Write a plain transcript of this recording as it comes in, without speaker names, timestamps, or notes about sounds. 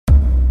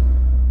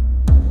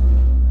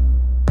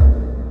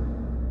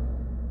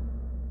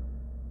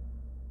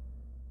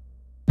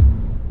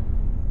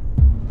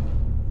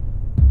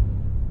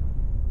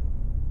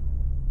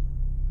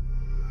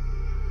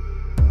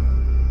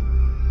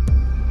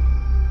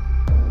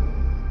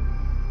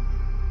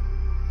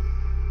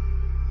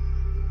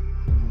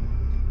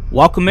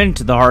Welcome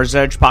into the Horror's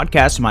Edge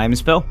podcast. My name is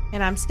Phil.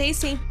 And I'm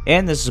Stacy.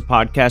 And this is a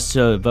podcast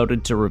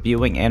devoted to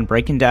reviewing and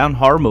breaking down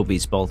horror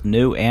movies, both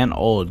new and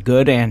old,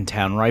 good and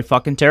downright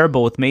fucking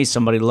terrible. With me,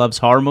 somebody who loves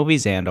horror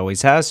movies and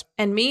always has.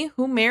 And me,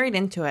 who married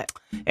into it.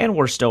 And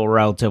we're still a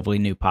relatively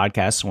new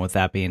podcast. And with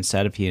that being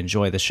said, if you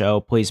enjoy the show,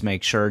 please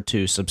make sure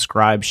to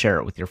subscribe, share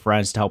it with your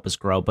friends to help us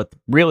grow. But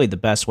really, the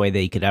best way that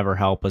you could ever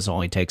help us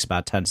only takes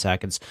about 10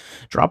 seconds.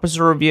 Drop us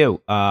a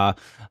review. Hop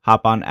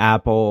on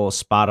Apple,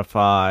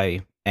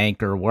 Spotify,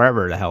 Anchor,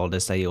 wherever the hell it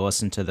is that you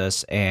listen to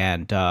this,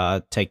 and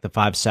take the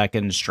 5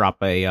 seconds,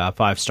 drop a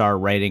 5-star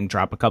rating,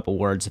 drop a couple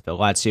words if it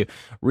lets you.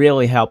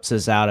 Really helps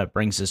us out. It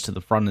brings us to the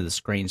front of the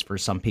screens for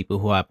some people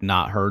who have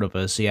not heard of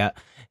us yet,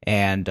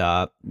 and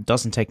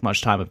doesn't take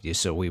much time of you,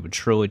 so we would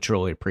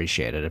truly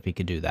appreciate it if you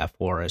could do that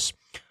for us.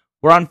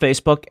 We're on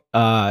Facebook,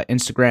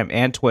 Instagram,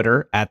 and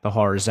Twitter at The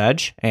Horror's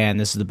Edge, and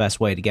this is the best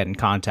way to get in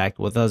contact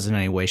with us in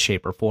any way,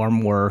 shape, or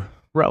form. We're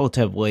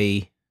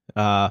relatively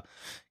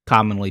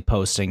commonly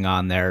posting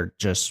on there,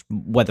 just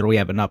whether we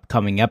have an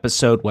upcoming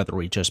episode, whether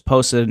we just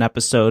posted an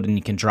episode, and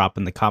you can drop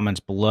in the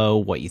comments below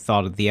what you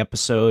thought of the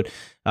episode,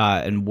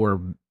 and we're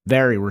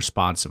very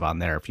responsive on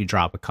there. If you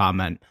drop a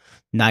comment,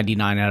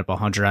 99 out of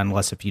 100,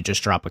 unless if you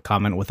just drop a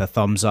comment with a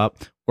thumbs up,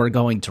 we're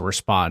going to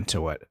respond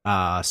to it.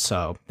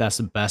 So that's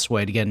the best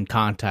way to get in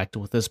contact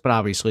with us, but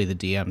obviously the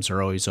DMs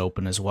are always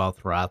open as well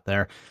throughout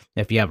there.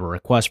 If you have a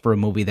request for a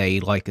movie that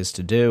you'd like us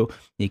to do,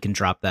 you can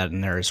drop that in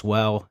there as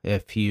well.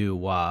 If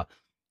you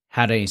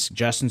had any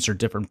suggestions or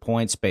different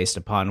points based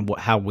upon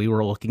how we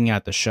were looking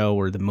at the show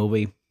or the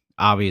movie,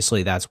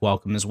 obviously that's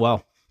welcome as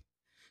well.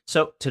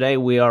 So today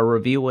we are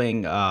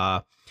reviewing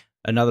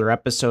another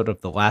episode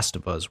of The Last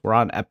of Us. We're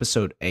on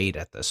episode 8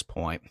 at this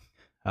point.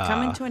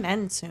 Coming to an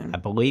end soon. I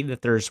believe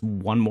that there's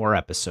one more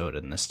episode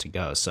in this to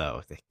go,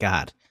 so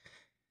God,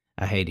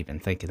 I hate even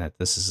thinking that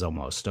this is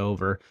almost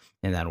over,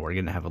 and then we're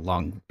going to have a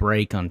long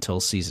break until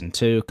season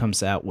 2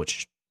 comes out,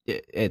 which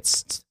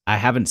I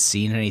haven't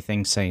seen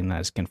anything saying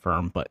that is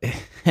confirmed, but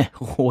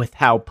with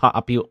how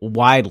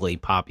widely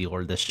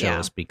popular this show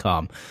has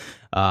become,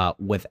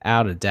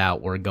 without a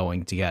doubt, we're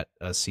going to get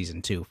a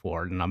season 2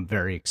 for it, and I'm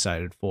very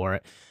excited for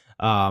it.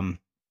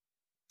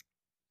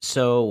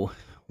 So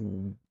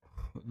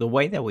the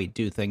way that we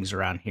do things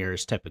around here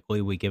is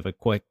typically we give a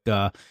quick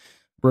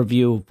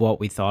review of what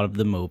we thought of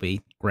the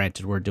movie.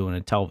 Granted, we're doing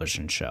a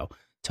television show.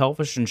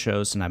 Television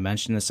shows, and I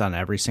mentioned this on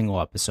every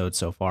single episode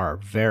so far, are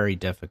very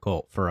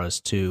difficult for us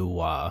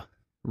to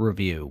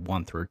review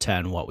 1 through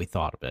 10 what we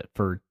thought of it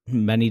for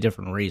many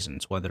different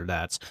reasons, whether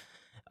that's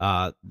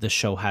the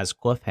show has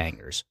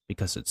cliffhangers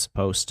because it's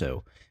supposed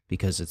to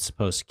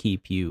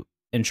keep you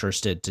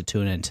interested to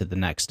tune into the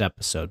next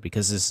episode,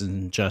 because this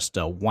isn't just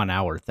a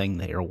 1-hour thing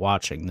that you're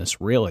watching. This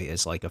really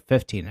is like a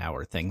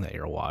 15-hour thing that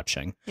you're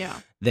watching. Yeah.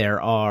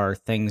 There are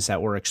things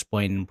that were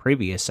explained in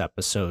previous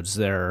episodes.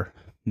 There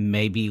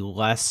maybe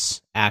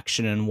less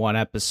action in one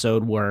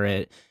episode where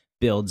it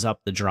builds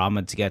up the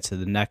drama to get to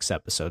the next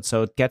episode.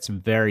 So it gets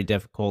very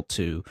difficult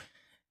to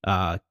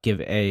give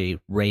a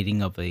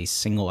rating of a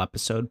single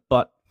episode,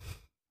 but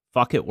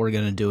fuck it, we're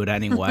going to do it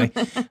anyway.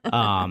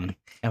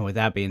 And with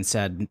that being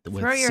said,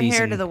 throw your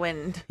hair to the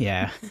wind.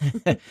 Yeah.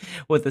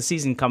 With the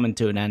season coming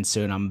to an end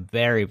soon, I'm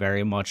very,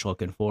 very much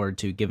looking forward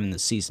to giving the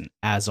season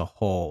as a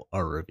whole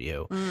a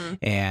review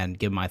and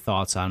give my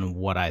thoughts on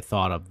what I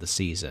thought of the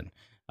season.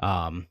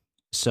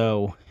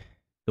 So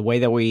the way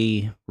that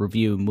we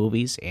review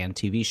movies and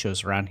TV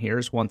shows around here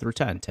is 1 through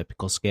 10,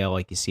 typical scale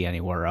like you see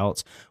anywhere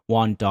else.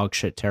 1, dog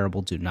shit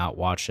terrible, do not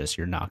watch this,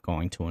 you're not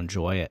going to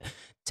enjoy it.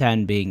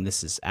 10 being,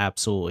 this is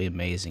absolutely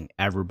amazing,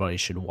 everybody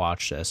should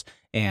watch this.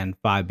 And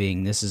 5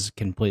 being, this is a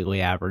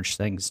completely average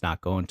thing, it's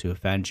not going to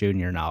offend you, and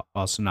you're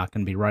also not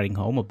going to be writing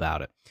home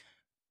about it.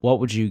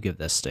 What would you give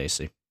this,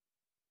 Stacy?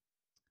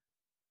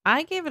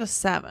 I gave it a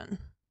 7.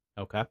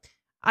 Okay.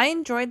 I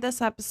enjoyed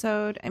this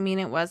episode. I mean,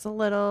 it was a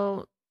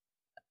little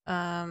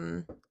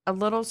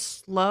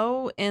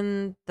slow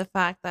in the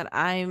fact that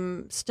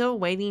I'm still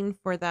waiting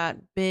for that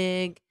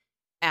big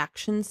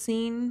action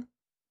scene,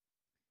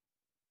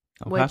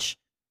 which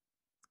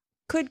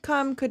could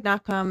come, could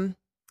not come.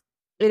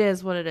 It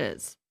is what it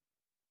is,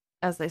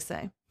 as they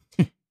say.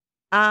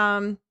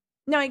 No,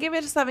 I gave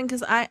it a 7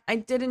 because I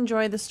did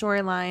enjoy the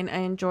storyline. I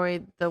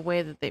enjoyed the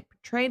way that they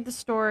portrayed the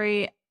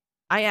story.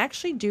 I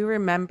actually do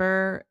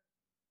remember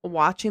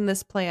watching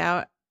this play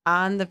out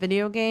on the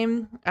video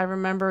game. I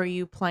remember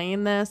you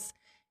playing this,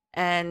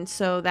 and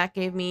so that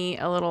gave me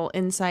a little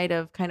insight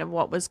of kind of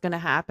what was going to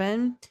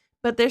happen.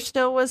 But there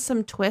still was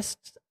some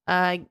twists,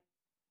 I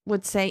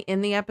would say,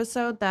 in the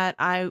episode that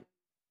I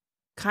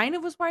kind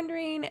of was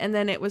wondering, and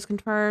then it was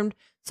confirmed,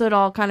 so it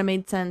all kind of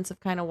made sense of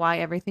kind of why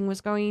everything was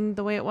going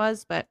the way it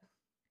was. But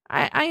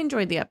I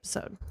enjoyed the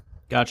episode.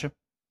 Gotcha.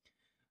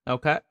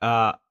 Okay.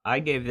 I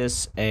gave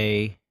this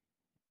a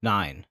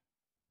 9.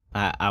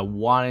 I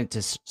wanted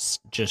to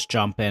just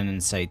jump in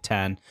and say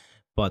 10,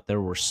 but there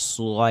were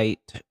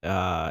slight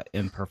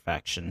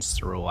imperfections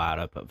throughout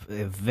it, but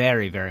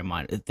very, very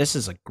minor. This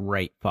is a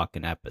great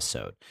fucking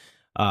episode.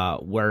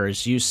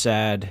 Whereas you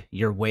said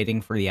you're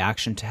waiting for the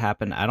action to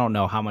happen. I don't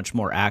know how much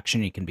more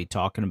action you can be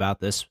talking about.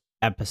 This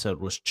episode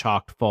was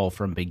chock full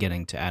from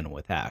beginning to end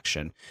with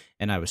action,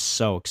 and I was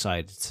so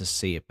excited to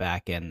see it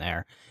back in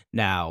there.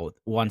 Now,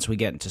 once we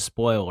get into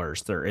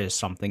spoilers, there is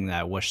something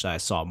that I wish that I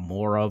saw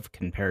more of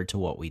compared to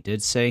what we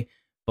did see,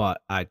 but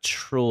I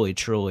truly,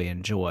 truly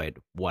enjoyed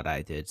what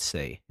I did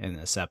see in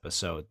this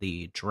episode.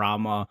 The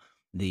drama,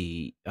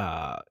 the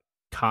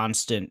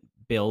constant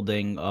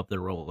building of the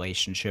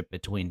relationship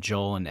between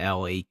Joel and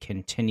Ellie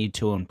continued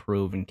to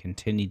improve and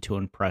continued to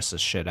impress the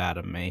shit out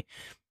of me.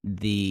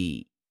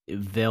 The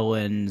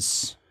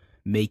villains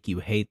make you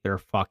hate their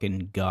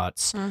fucking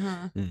guts.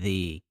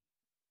 The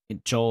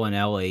Joel and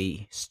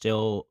Ellie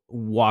still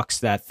walks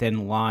that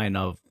thin line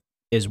of,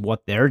 is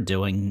what they're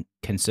doing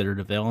considered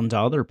a villain to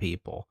other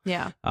people?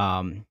 Yeah.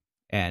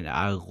 And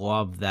I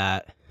love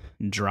that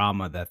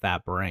drama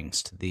that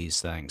brings to these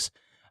things.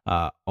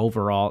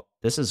 Overall,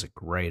 this is a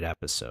great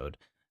episode.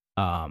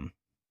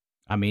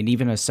 I mean,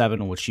 even a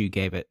 7, which you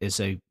gave it, is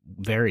a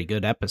very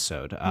good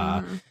episode.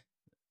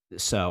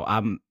 So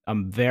I'm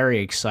very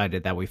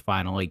excited that we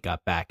finally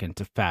got back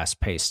into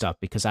fast-paced stuff,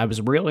 because I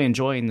was really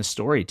enjoying the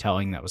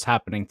storytelling that was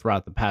happening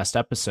throughout the past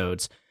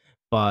episodes,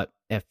 but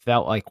it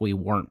felt like we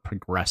weren't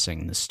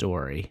progressing the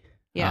story.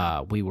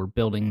 Yeah. We were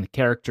building the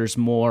characters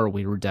more.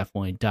 We were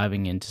definitely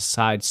diving into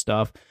side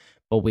stuff,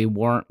 but we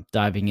weren't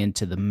diving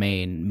into the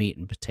main meat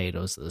and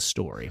potatoes of the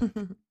story.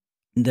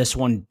 This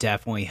one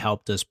definitely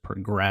helped us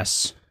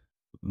progress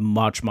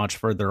much, much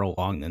further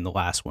along than the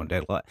last one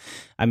did.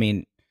 I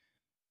mean,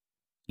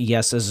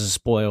 yes, this is a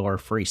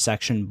spoiler-free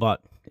section,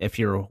 but if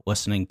you're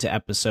listening to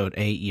episode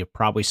 8, you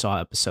probably saw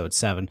episode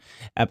 7.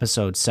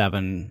 Episode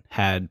 7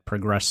 had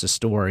progressed the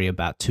story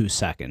about 2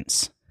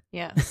 seconds.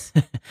 Yes.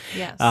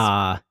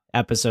 Yes.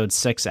 Episode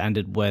 6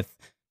 ended with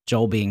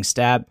Joel being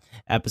stabbed.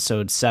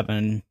 Episode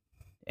 7,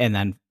 and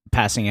then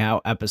passing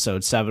out.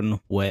 Episode 7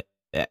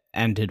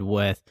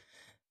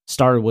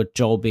 started with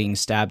Joel being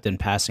stabbed and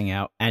passing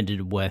out,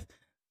 ended with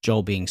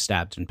Joel being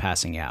stabbed and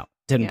passing out.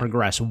 Didn't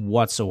progress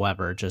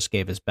whatsoever, just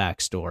gave his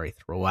backstory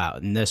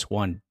throughout. And this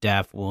one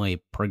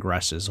definitely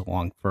progresses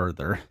along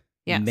further.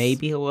 Yes.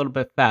 Maybe a little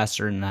bit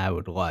faster than I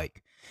would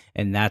like.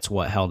 And that's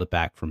what held it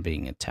back from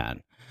being a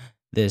 10.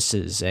 This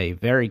is a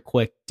very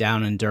quick,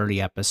 down and dirty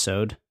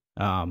episode.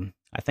 I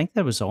think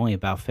that was only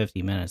about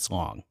 50 minutes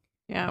long.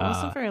 Yeah, it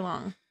wasn't very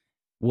long.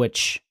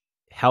 Which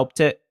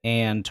helped it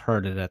and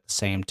hurt it at the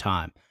same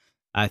time.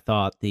 I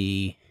thought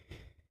the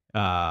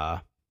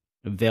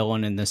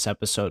villain in this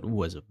episode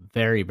was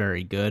very,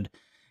 very good,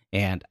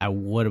 and I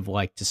would have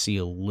liked to see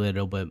a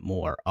little bit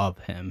more of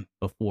him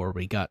before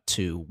we got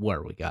to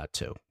where we got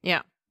to.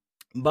 Yeah.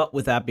 But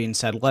with that being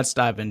said, let's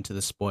dive into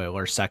the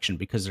spoiler section,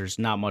 because there's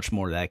not much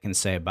more that I can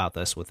say about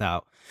this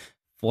without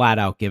flat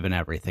out giving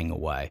everything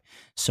away.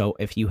 So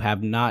if you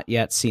have not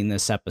yet seen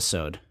this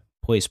episode,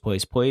 please,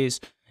 please, please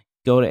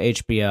go to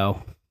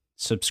HBO,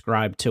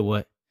 subscribe to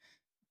it,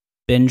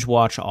 binge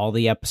watch all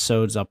the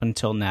episodes up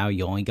until now.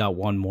 You only got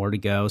one more to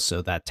go,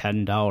 so that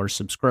 $10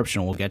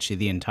 subscription will get you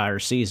the entire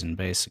season,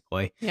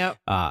 basically. Yep.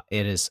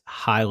 It is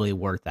highly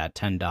worth that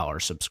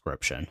 $10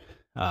 subscription.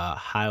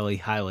 Highly,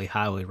 highly,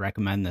 highly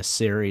recommend this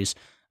series.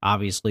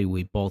 Obviously,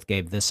 we both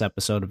gave this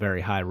episode a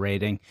very high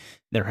rating.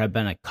 There have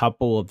been a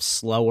couple of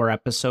slower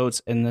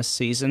episodes in this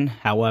season.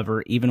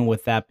 However, even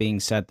with that being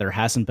said, there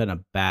hasn't been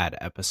a bad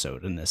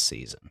episode in this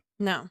season.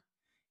 No.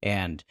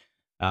 And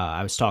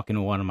I was talking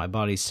to one of my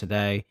buddies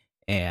today,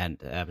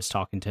 and I was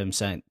talking to him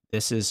saying,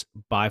 this is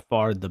by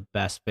far the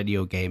best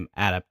video game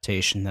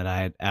adaptation that I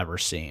had ever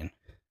seen.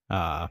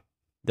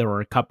 There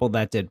were a couple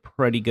that did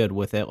pretty good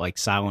with it, like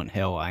Silent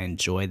Hill. I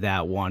enjoyed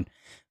that one.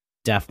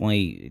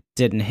 Definitely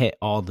didn't hit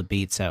all the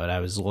beats that I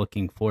was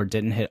looking for.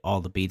 Didn't hit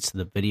all the beats of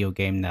the video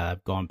game that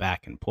I've gone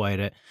back and played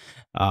it.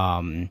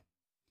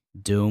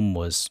 Doom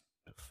was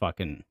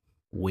fucking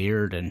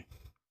weird, and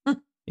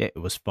it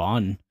was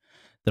fun.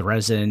 The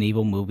Resident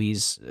Evil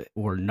movies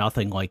were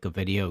nothing like a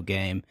video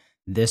game.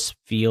 This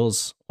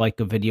feels like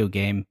a video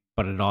game,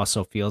 but it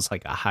also feels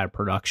like a high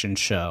production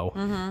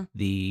show.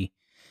 The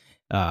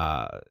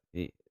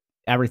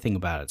everything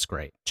about it's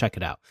great. Check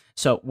it out.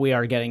 So we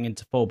are getting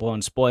into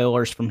full-blown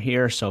spoilers from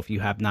here, so if you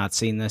have not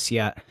seen this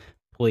yet,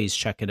 please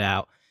check it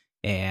out,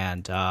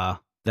 and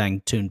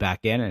then tune back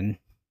in and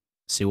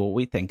see what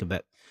we think of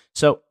it.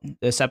 So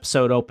this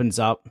episode opens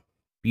up,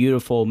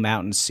 beautiful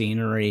mountain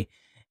scenery,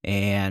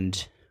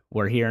 and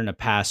we're hearing a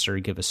pastor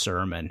give a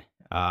sermon,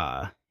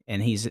 and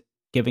he's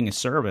giving a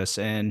service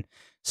in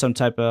some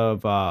type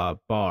of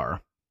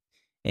bar,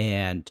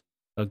 and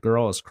a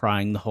girl is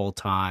crying the whole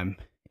time,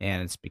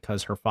 and it's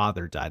because her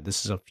father died.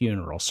 This is a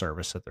funeral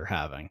service that they're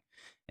having,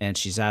 and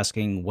she's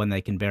asking when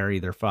they can bury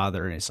their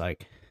father, and it's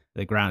like,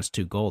 the ground's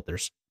too cold.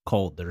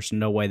 There's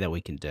no way that we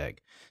can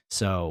dig,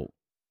 so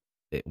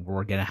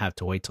we're gonna have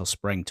to wait till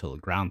spring till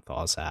the ground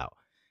thaws out.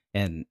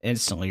 And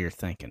instantly you're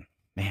thinking,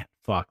 man,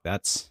 fuck,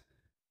 that's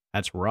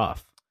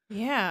rough.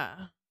 Yeah.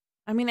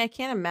 I mean, I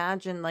can't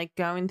imagine like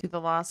going through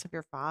the loss of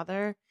your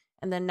father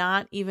and then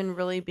not even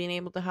really being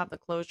able to have the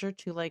closure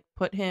to like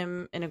put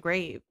him in a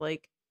grave.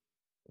 Like,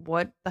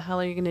 what the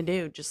hell are you gonna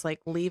do? Just like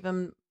leave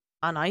him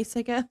on ice,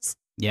 I guess?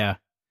 Yeah.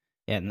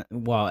 And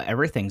well,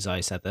 everything's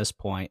ice at this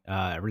point.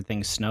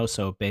 Everything's snow,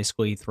 so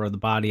basically you throw the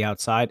body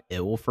outside,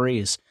 it will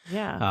freeze.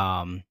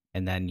 Yeah.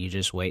 And then you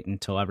just wait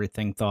until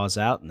everything thaws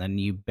out, and then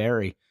you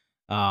bury.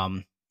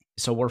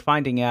 So we're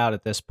finding out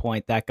at this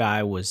point that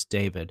guy was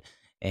David,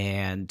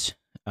 and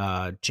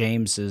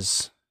James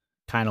is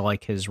kind of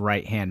like his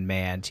right hand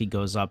man. He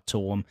goes up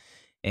to him,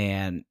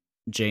 and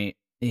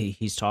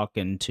he's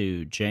talking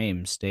to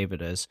James.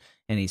 David is,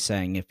 and he's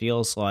saying it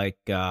feels like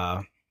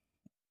they're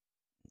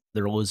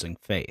losing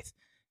faith.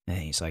 And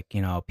he's like,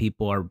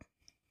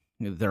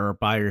 they're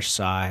by your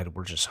side.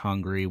 We're just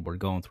hungry. We're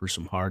going through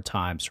some hard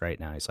times right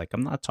now. He's like,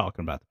 I'm not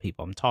talking about the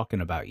people. I'm talking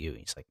about you.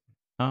 He's like,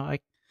 oh,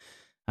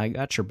 I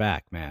got your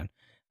back, man.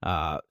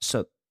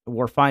 So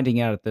we're finding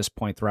out at this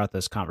point throughout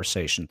this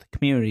conversation, the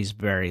community's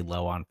very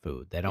low on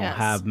food. They don't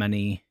have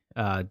many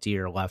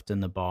deer left in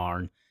the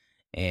barn.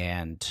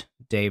 And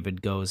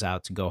David goes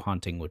out to go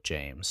hunting with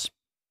James.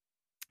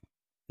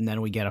 And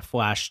then we get a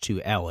flash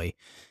to Ellie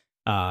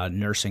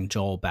nursing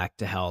Joel back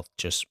to health,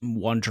 just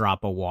one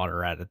drop of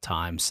water at a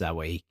time, so that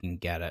way he can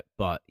get it.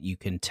 But you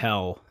can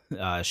tell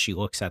she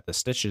looks at the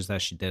stitches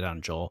that she did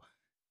on Joel.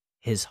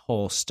 His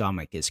whole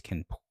stomach is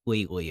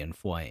completely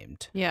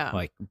inflamed. Yeah.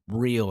 Like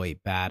really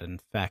bad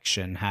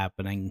infection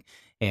happening.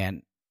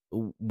 And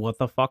what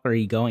the fuck are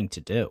you going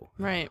to do?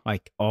 Right.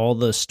 Like all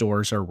the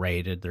stores are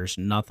raided. There's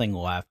nothing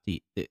left.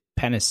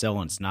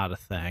 Penicillin's not a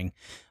thing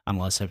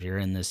unless if you're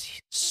in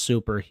this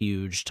super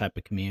huge type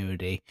of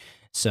community.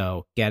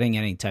 So getting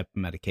any type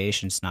of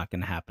medication is not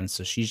going to happen.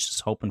 So she's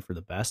just hoping for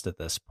the best at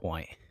this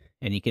point.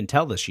 And you can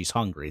tell that she's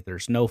hungry.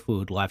 There's no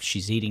food left.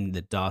 She's eating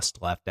the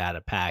dust left out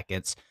of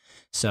packets.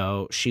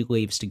 So she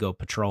leaves to go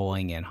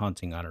patrolling and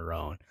hunting on her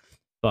own.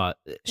 But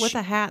with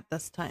a hat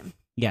this time.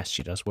 Yes,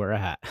 she does wear a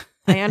hat.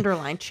 I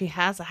underlined she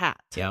has a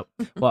hat. Yep.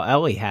 Well,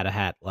 Ellie had a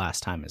hat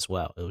last time as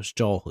well. It was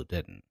Joel who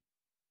didn't.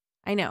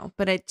 I know,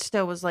 but it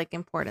still was like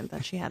important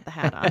that she had the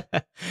hat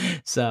on.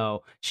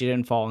 So she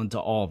didn't fall into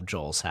all of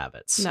Joel's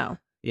habits. No.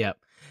 Yep.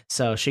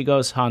 So she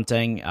goes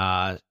hunting.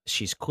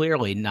 She's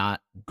clearly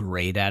not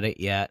great at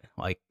it yet.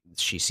 Like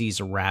she sees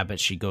a rabbit,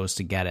 she goes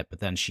to get it, but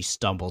then she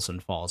stumbles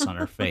and falls on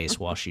her face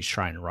while she's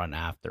trying to run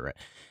after it.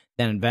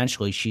 Then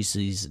eventually she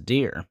sees a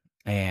deer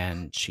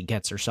and she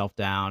gets herself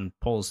down,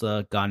 pulls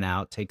the gun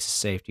out, takes the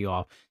safety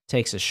off,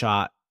 takes a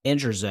shot,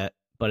 injures it,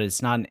 but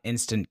it's not an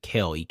instant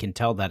kill. You can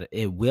tell that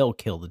it will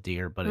kill the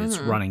deer, but it's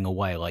running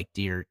away like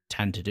deer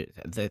tend to do.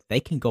 They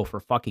can go for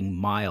fucking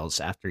miles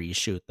after you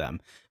shoot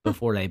them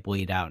before they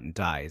bleed out and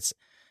die.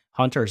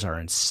 Hunters are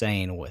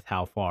insane with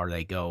how far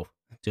they go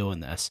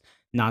doing this.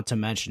 Not to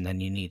mention,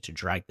 then you need to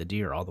drag the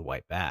deer all the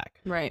way back.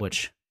 Right.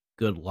 Which,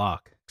 good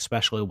luck,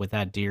 especially with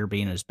that deer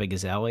being as big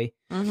as Ellie.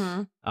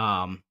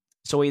 Mm-hmm.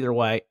 So either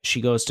way,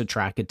 she goes to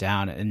track it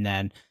down, and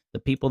then the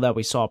people that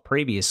we saw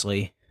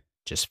previously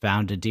just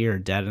found a deer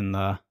dead in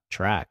the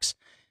tracks.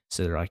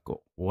 So they're like,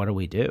 well, what do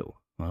we do?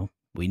 Well,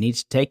 we need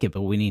to take it,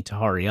 but we need to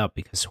hurry up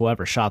because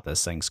whoever shot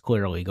this thing's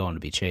clearly going to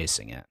be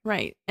chasing it.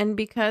 Right. And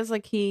because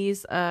like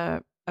he's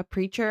a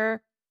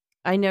preacher,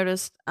 I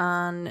noticed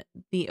on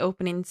the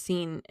opening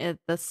scene,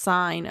 the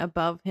sign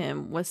above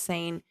him was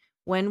saying,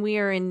 when we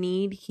are in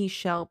need, he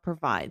shall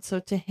provide. So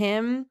to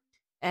him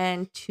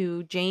and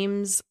to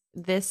James,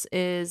 this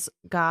is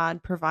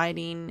God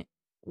providing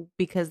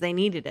because they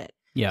needed it.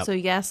 Yeah. So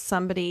yes,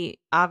 somebody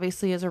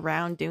obviously is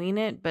around doing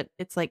it, but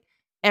it's like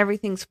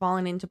everything's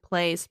falling into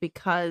place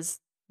because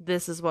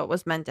this is what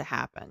was meant to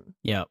happen.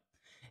 Yep.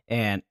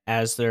 And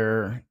as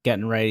they're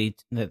getting ready,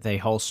 they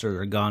holster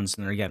their guns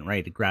and they're getting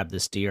ready to grab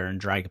this deer and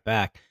drag it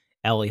back.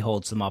 Ellie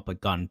holds them up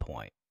at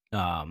gunpoint.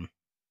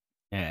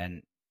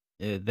 And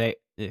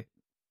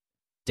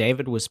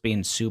David was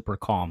being super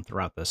calm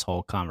throughout this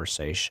whole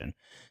conversation.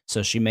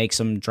 So she makes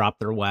them drop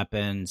their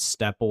weapons,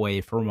 step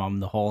away from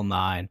them, the whole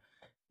nine.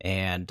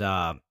 And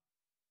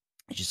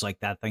she's like,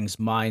 that thing's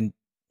mine.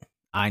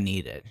 I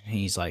need it. And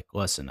he's like,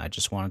 listen, I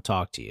just want to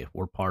talk to you.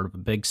 We're part of a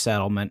big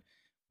settlement.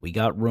 We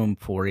got room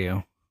for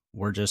you.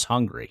 We're just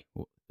hungry.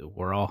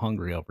 We're all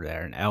hungry over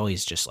there. And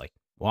Ellie's just like,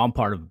 well, I'm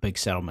part of a big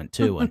settlement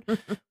too. And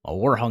well,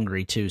 we're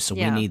hungry too. So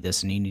we need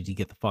this and you need to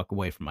get the fuck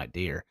away from my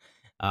deer.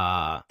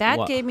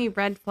 That gave me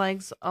red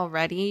flags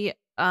already.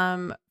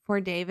 For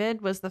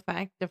David was the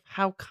fact of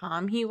how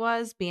calm he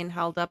was being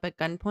held up at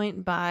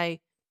gunpoint by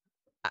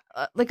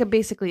like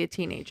basically a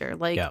teenager.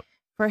 Like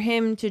for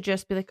him to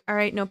just be like, all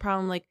right, no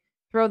problem. Like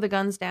throw the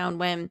guns down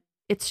when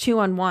it's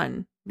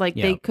 2-on-1. Like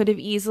they could have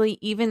easily,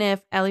 even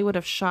if Ellie would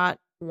have shot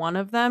one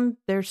of them,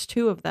 there's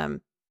two of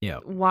them. Yeah.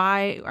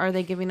 Why are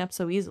they giving up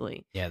so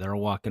easily? Yeah, they're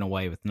walking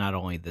away with not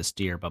only this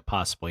deer, but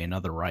possibly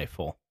another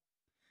rifle.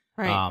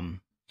 Right.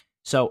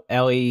 So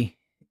Ellie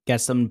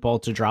gets them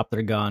both to drop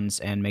their guns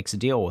and makes a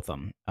deal with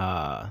them.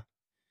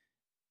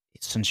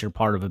 Since you're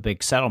part of a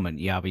big settlement,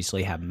 you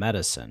obviously have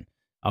medicine.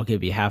 I'll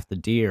give you half the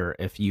deer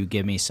if you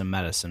give me some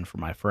medicine for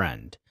my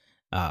friend.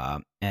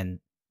 And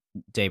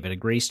David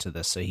agrees to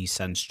this, so he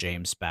sends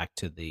James back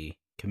to the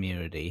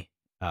community.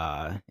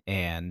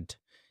 And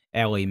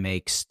Ellie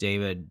makes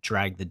David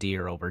drag the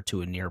deer over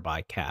to a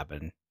nearby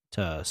cabin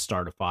to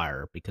start a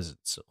fire because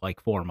it's like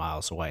 4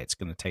 miles away. It's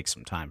going to take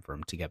some time for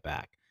him to get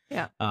back.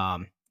 Yeah.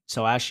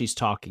 So as she's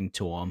talking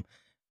to him,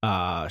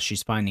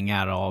 she's finding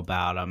out all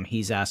about him.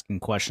 He's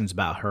asking questions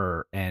about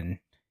her, and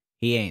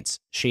she ain't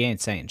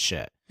saying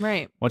shit.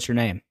 Right. What's your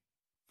name?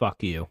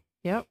 Fuck you.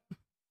 Yep.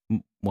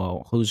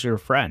 Well, who's your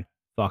friend?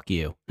 Fuck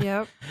you.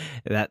 Yep.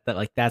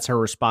 That's her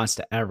response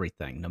to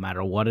everything. No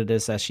matter what it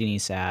is that she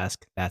needs to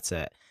ask, that's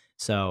it.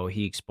 So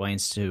he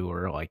explains to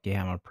her, like,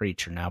 yeah, I'm a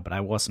preacher now, but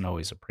I wasn't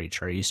always a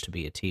preacher. I used to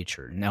be a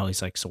teacher. And now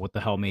he's like, so what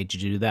the hell made you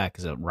do that?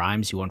 Because it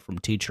rhymes. You went from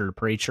teacher to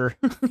preacher.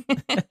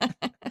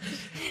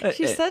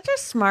 She's such a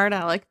smart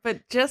aleck,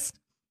 but just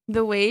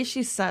the way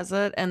she says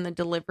it and the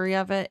delivery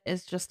of it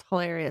is just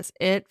hilarious.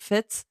 It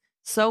fits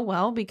so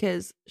well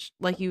because,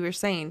 like you were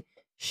saying,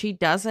 she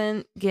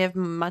doesn't give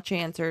much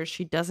answers.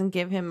 She doesn't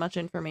give him much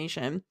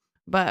information.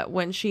 But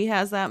when she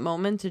has that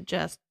moment to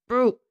just,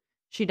 boop,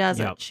 she does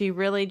it. She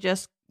really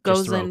just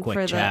goes throw in a quick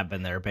for jab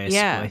in there, basically.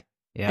 Yeah.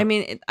 Yep. I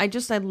mean, I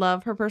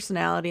love her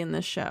personality in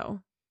this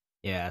show.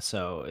 Yeah,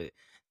 so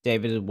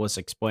David was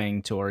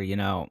explaining to her,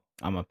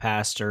 I'm a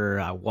pastor.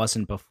 I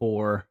wasn't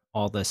before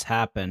all this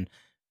happened,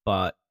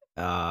 but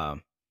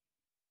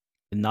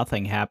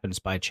nothing happens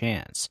by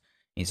chance.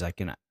 He's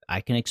like,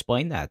 I can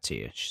explain that to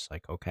you. She's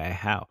like, okay,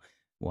 how?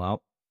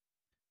 Well,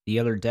 the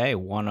other day,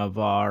 one of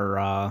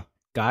our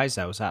guys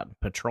that was out in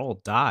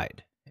patrol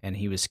died, and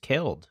he was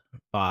killed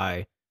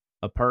by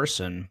a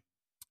person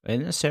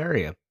in this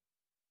area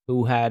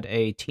who had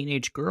a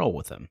teenage girl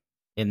with him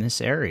in this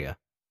area.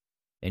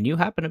 And you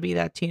happen to be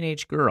that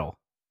teenage girl,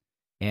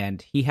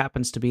 and he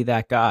happens to be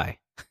that guy.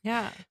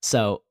 Yeah.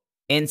 So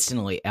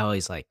instantly,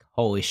 Ellie's like,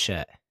 holy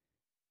shit,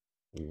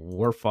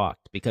 we're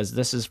fucked. Because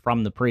this is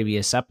from the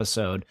previous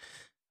episode,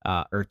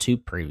 or 2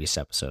 previous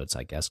episodes,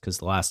 I guess, because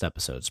the last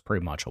episode's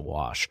pretty much a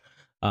wash,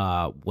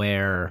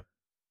 where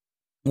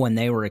when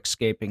they were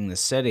escaping the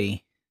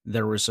city,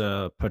 there was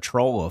a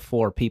patrol of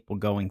 4 people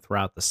going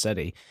throughout the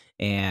city,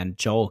 and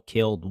Joel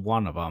killed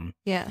one of them.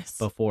 Yes.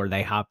 Before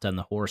they hopped on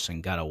the horse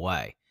and got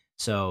away.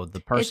 So the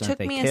person that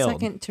they killed... It took me a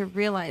second to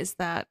realize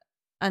that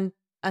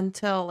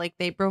until like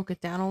they broke it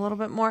down a little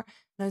bit more.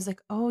 And I was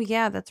like, oh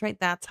yeah, that's right.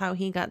 That's how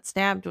he got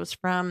stabbed, was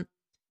from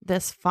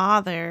this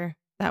father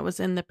that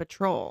was in the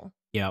patrol.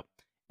 Yep.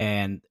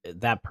 And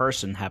that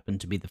person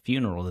happened to be the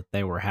funeral that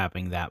they were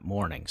having that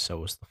morning. So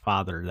it was the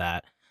father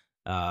that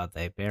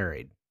they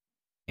buried.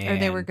 Or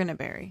they were going to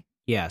bury.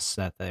 Yes,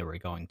 that they were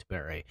going to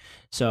bury.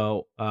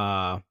 So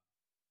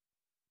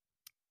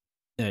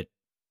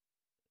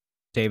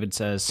David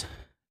says,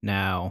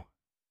 now,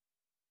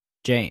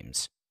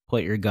 James,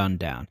 put your gun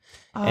down.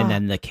 And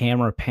then the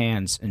camera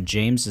pans, and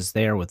James is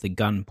there with the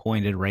gun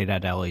pointed right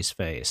at Ellie's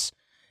face.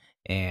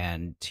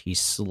 And he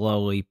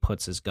slowly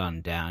puts his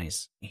gun down.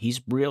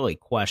 He's really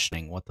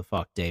questioning what the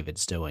fuck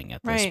David's doing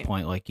at this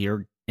point. Like,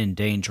 you're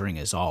endangering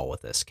us all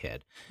with this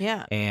kid.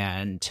 Yeah.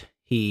 And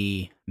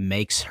he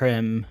makes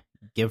him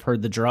give her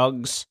the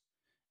drugs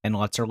and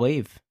lets her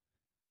leave.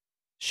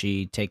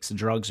 She takes the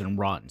drugs and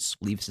runs,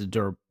 leaves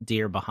the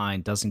deer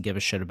behind, doesn't give a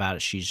shit about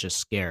it. She's just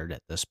scared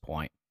at this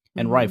point,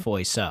 and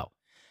rightfully so.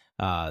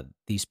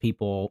 These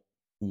people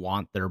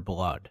want their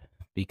blood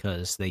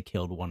because they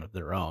killed one of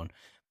their own,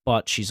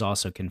 but she's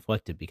also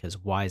conflicted because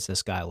why is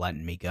this guy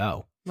letting me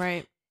go?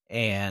 Right.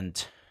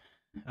 And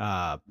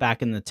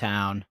back in the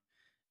town,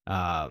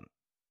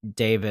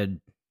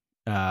 David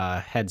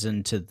heads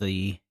into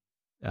the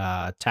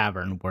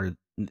tavern where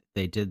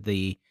they did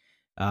the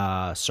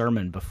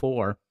sermon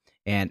before,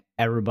 and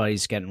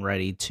everybody's getting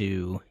ready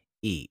to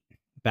eat.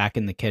 Back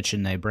in the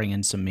kitchen, they bring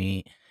in some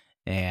meat,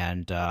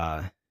 and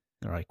they're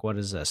like, what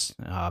is this?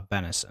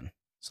 Venison.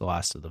 It's the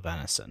last of the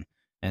venison.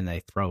 And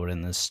they throw it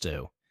in the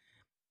stew.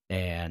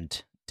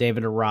 And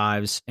David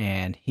arrives,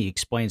 and he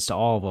explains to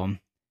all of them.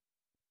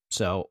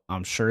 So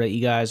I'm sure that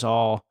you guys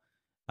all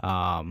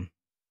have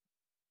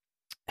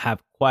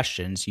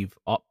questions. You've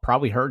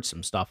probably heard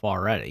some stuff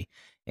already.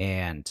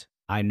 And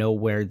I know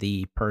where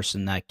the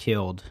person that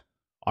killed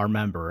our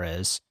member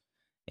is.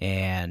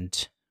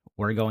 And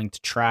we're going to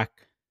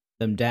track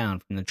them down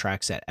from the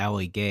tracks that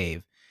Ellie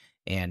gave,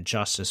 and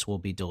justice will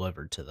be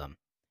delivered to them.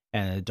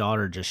 And the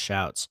daughter just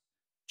shouts,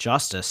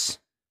 justice?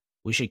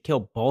 We should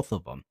kill both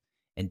of them.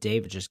 And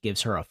David just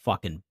gives her a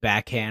fucking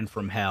backhand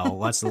from hell,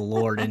 lets the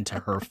Lord into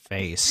her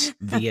face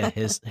via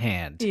his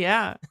hand.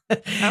 Yeah,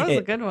 that was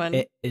a good one.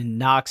 It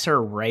knocks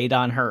her right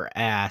on her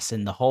ass,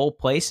 and the whole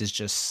place is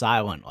just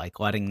silent, like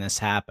letting this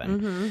happen.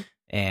 Mm-hmm.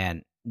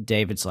 And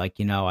David's like,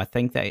 I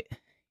think that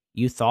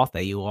you thought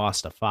that you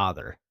lost a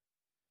father,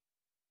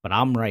 but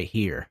I'm right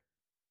here,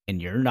 and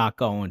you're not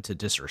going to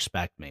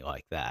disrespect me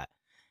like that.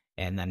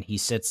 And then he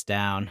sits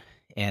down,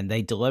 and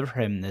they deliver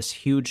him this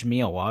huge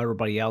meal while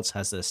everybody else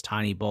has this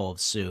tiny bowl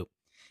of soup.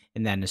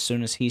 And then as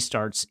soon as he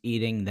starts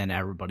eating, then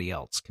everybody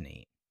else can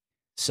eat.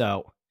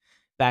 So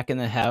back in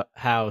the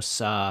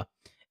house,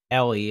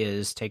 Ellie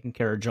is taking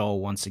care of Joel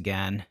once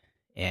again,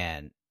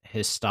 and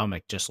his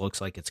stomach just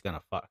looks like it's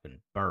gonna fucking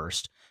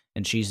burst.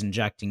 And she's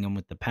injecting him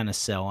with the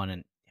penicillin,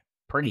 and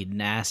pretty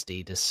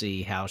nasty to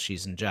see how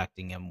she's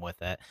injecting him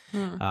with it.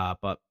 Hmm.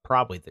 But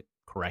probably the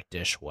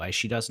correct-ish way.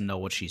 She doesn't know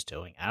what she's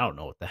doing. I don't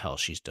know what the hell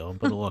she's doing,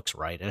 but it looks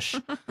rightish.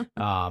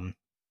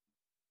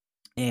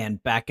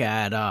 And back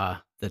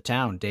at the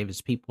town,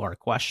 David's people are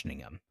questioning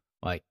him.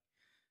 Like,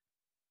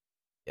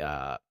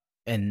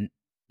 and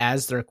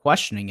as they're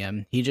questioning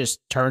him, he just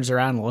turns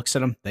around and looks at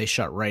them. They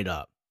shut right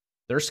up.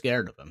 They're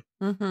scared of him.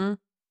 Mm-hmm.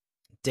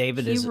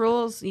 David he is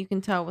rules, you can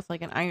tell, with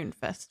like an iron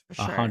fist for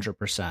sure.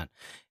 100%.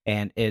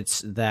 And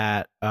it's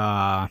that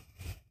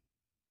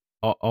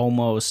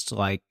almost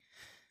like,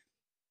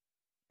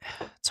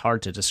 it's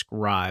hard to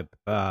describe.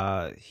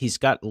 He's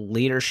got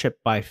leadership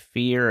by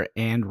fear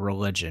and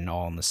religion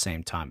all in the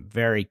same time.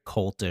 Very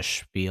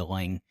cultish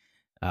feeling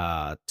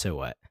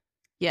to it.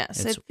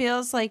 Yes, it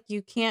feels like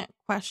you can't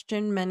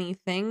question many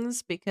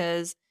things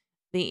because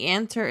the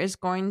answer is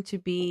going to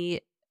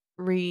be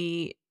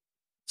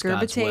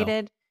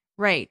regurgitated,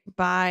 right,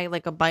 by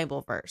like a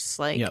Bible verse.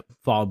 Like, yep,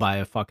 followed by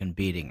a fucking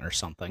beating or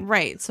something.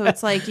 Right. So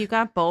it's like you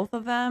got both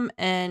of them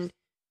and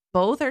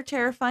both are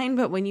terrifying,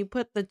 but when you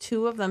put the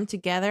two of them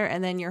together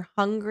and then you're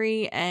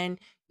hungry and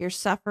you're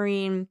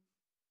suffering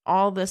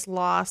all this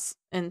loss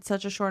in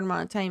such a short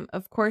amount of time,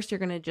 of course you're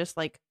going to just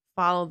like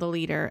follow the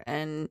leader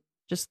and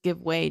just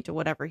give way to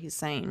whatever he's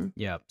saying.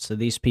 Yeah. So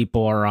these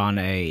people are on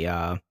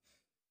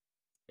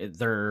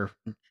they're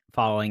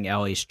following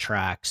Ellie's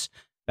tracks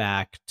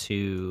back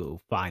to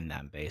find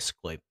them,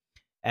 basically.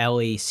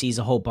 Ellie sees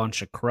a whole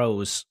bunch of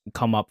crows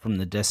come up from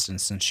the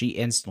distance, and she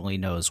instantly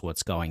knows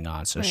what's going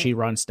on. So she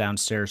runs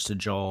downstairs to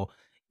Joel,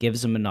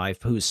 gives him a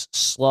knife, who's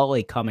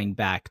slowly coming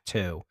back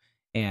too,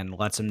 and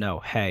lets him know,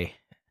 hey,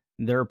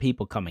 there are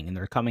people coming, and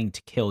they're coming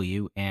to kill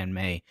you and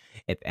May.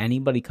 If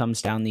anybody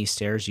comes down these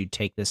stairs, you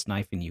take this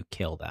knife and you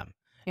kill them.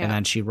 Yeah. And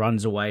then she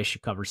runs away. She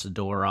covers the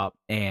door up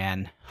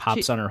and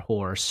hops on her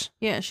horse.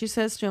 Yeah, she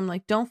says to him,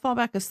 like, don't fall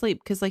back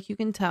asleep, because, like, you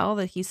can tell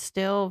that he's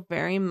still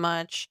very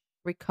much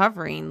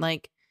recovering.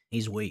 Like,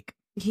 he's weak.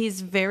 He's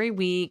very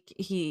weak.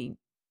 He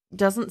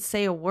doesn't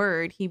say a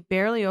word. He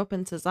barely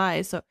opens his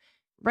eyes. So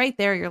right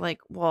there, you're like,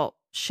 well,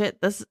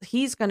 shit,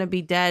 he's going to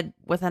be dead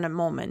within a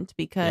moment,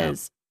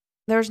 because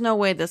there's no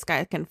way this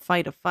guy can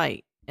fight a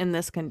fight in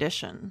this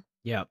condition.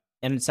 Yeah.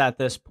 And it's at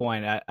this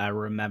point I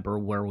remember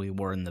where we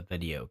were in the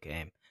video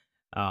game.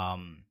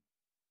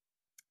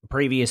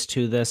 Previous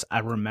to this, I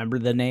remember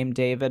the name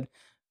David,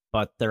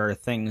 but there are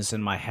things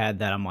in my head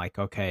that I'm like,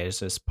 okay, is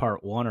this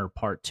part 1 or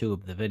part 2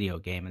 of the video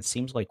game? It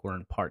seems like we're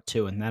in part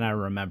 2, and then I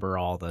remember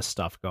all this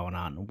stuff going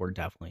on, and we're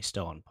definitely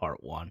still in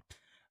part 1.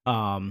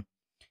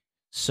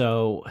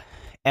 So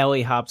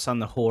Ellie hops on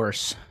the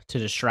horse to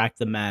distract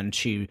the men.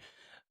 She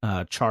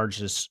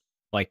charges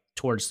like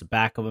towards the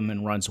back of them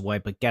and runs away,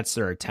 but gets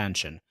their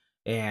attention.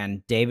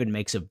 And David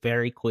makes it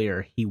very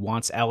clear he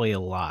wants Ellie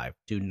alive.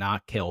 Do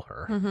not kill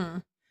her.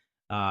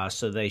 Mm-hmm.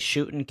 So they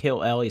shoot and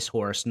kill Ellie's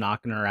horse,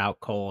 knocking her out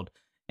cold.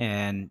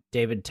 And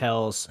David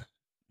tells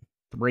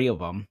 3 of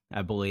them,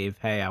 I believe,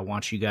 hey, I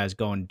want you guys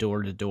going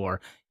door to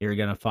door. You're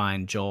going to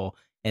find Joel.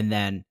 And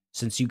then,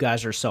 since you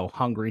guys are so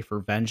hungry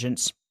for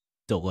vengeance,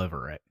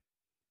 deliver it.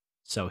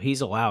 So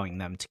he's allowing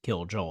them to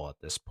kill Joel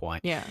at this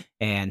point. Yeah.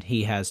 And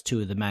he has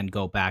 2 of the men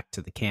go back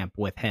to the camp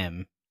with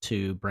him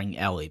to bring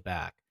Ellie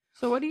back.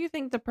 So what do you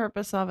think the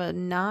purpose of a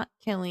not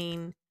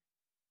killing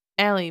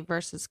Ellie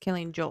versus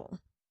killing Joel?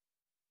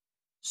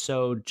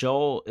 So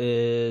Joel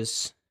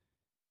is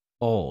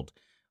old.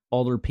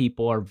 Older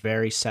people are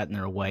very set in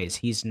their ways.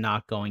 He's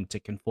not going to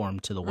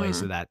conform to the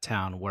ways of that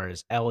town,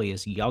 whereas Ellie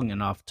is young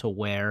enough to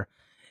where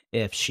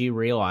if she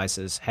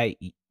realizes, hey,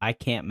 I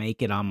can't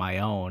make it on my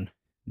own,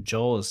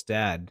 Joel is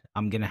dead,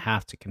 I'm going to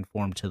have to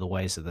conform to the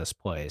ways of this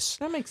place.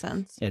 That makes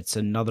sense. It's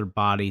another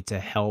body to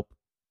help.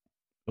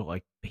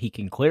 Like, he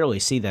can clearly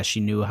see that she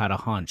knew how to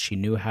hunt. She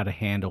knew how to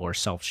handle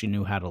herself. She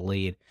knew how to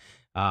lead.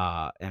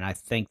 And I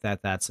think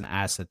that that's an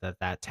asset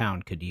that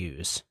town could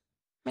use.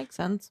 Makes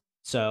sense.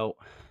 So,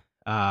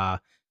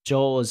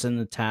 Joel is in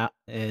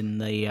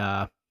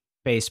the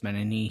basement,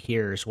 and he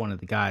hears one of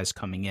the guys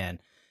coming in,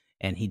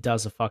 and he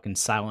does a fucking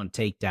silent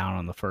takedown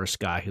on the first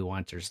guy who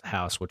enters the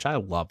house, which I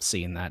love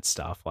seeing that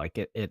stuff.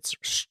 Like, it's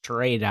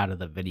straight out of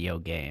the video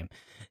game.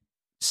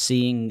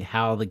 Seeing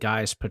how the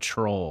guys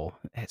patrol,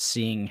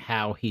 seeing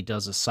how he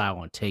does a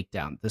silent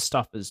takedown. This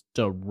stuff is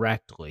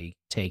directly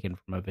taken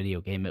from a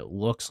video game. It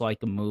looks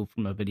like a move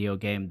from a video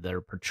game.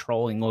 Their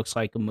patrolling looks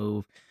like a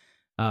move.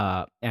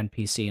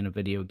 NPC in a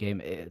video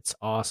game. It's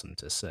awesome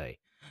to see.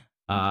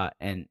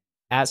 And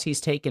as he's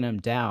taking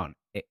him down,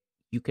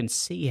 you can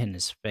see in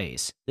his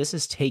face, this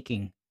is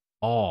taking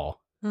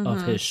all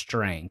of his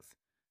strength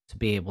to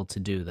be able to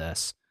do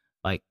this.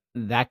 Like,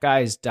 that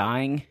guy's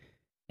dying,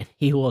 and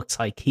he looks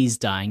like he's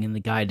dying, and the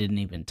guy didn't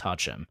even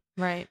touch him.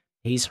 Right.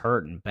 He's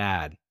hurting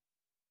bad.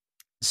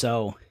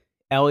 So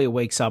Ellie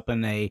wakes up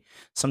in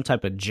some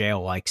type of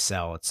jail-like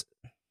cell. It's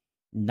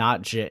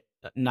not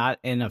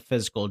in a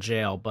physical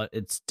jail, but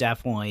it's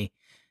definitely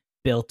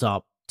built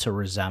up to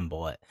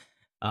resemble it.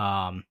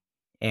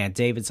 and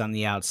David's on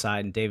the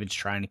outside, and David's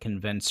trying to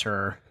convince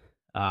her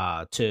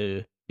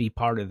to be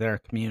part of their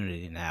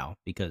community now,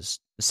 because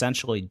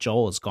essentially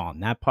Joel is gone.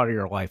 That part of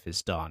your life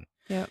is done.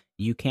 Yep.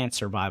 You can't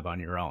survive on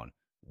your own.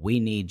 We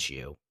need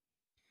you.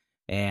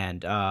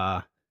 And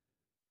let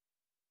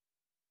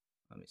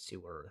me see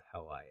where the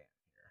hell I am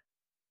here.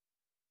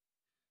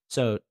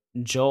 So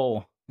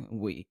Joel,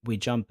 we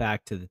jump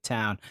back to the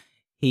town.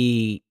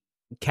 He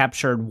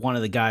captured one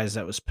of the guys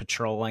that was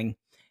patrolling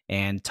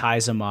and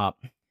ties him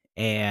up.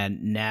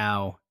 And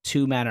now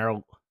 2 men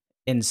are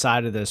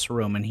inside of this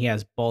room, and he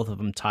has both of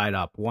them tied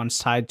up. One's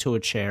tied to a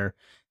chair.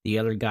 The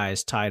other guy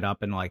is tied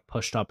up and like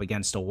pushed up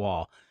against a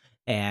wall.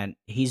 And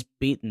he's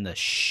beating the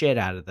shit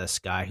out of this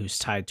guy who's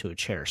tied to a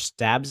chair,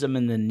 stabs him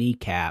in the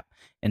kneecap,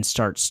 and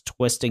starts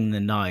twisting the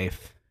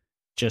knife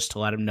just to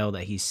let him know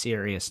that he's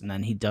serious. And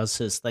then he does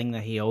his thing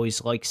that he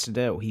always likes to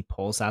do. He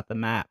pulls out the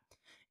map.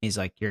 He's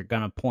like, you're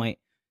going to point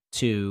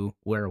to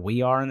where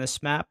we are in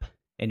this map,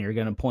 and you're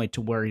going to point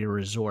to where your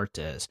resort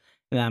is.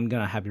 And I'm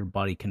going to have your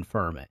buddy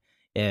confirm it.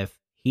 If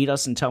he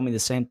doesn't tell me the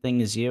same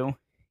thing as you,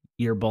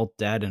 you're both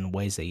dead in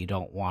ways that you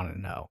don't want to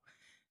know.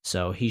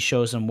 So he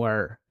shows him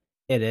where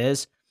it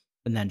is,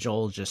 and then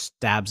Joel just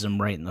stabs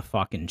him right in the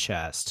fucking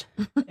chest.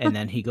 And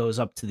then he goes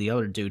up to the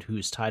other dude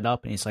who's tied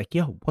up, and he's like,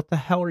 yo, what the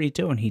hell are you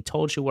doing? He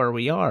told you where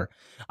we are.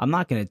 I'm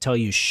not going to tell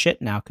you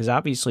shit now, because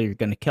obviously you're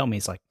going to kill me.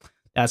 He's like,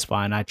 that's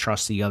fine, I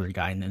trust the other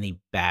guy. And then he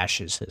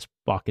bashes his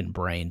fucking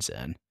brains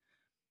in.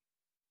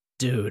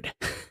 Dude,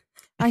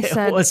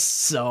 it was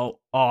so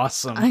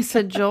awesome. I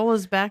said Joel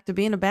is back to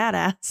being a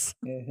badass.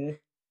 Mm-hmm.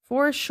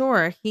 For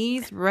sure.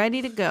 He's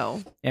ready to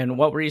go. And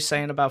what were you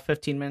saying about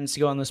 15 minutes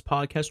ago on this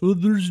podcast? Well,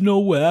 there's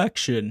no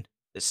action.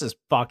 This is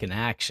fucking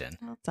action.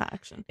 That's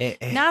action.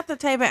 Not the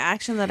type of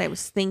action that I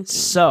was thinking.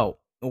 So,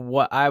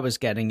 what I was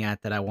getting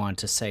at that I wanted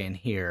to say in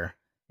here,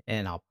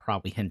 and I'll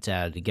probably hint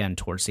at it again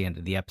towards the end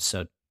of the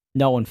episode,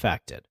 no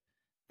infected.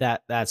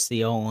 That's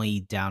the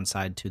only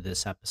downside to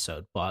this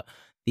episode. But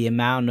the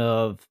amount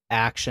of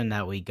action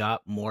that we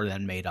got more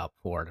than made up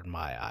for it in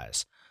my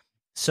eyes.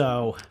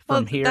 So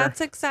from here,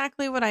 that's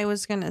exactly what I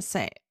was going to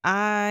say.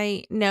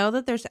 I know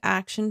that there's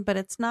action, but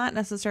it's not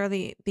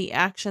necessarily the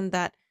action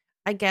that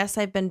I guess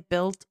I've been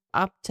built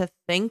up to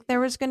think there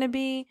was going to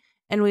be.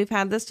 And we've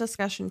had this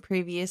discussion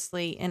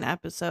previously in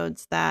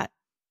episodes that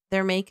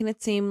they're making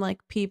it seem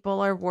like people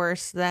are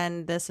worse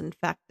than this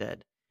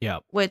infected. Yeah.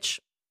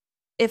 Which,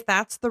 if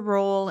that's the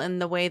role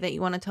and the way that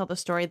you want to tell the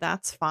story,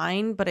 that's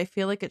fine. But I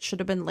feel like it should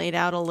have been laid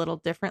out a little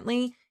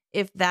differently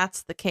if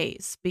that's the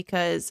case,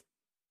 because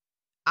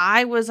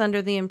I was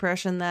under the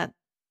impression that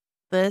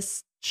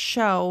this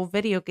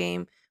video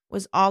game,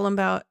 was all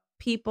about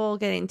people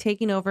getting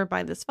taken over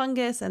by this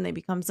fungus and they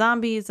become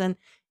zombies and,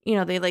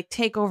 they like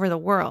take over the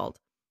world.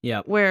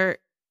 Yeah. Where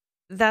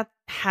that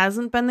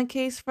hasn't been the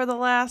case for the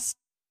last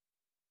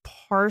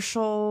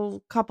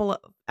partial couple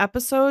of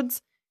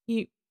episodes.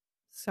 You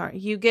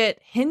get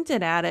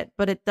hinted at it,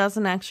 but it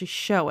doesn't actually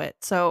show it.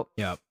 So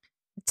yeah.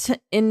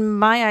 In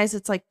my eyes,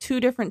 it's like two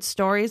different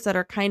stories that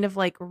are kind of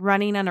like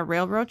running on a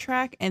railroad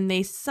track, and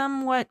they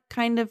somewhat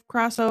kind of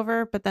cross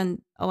over, but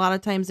then a lot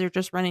of times they're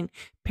just running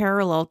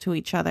parallel to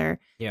each other.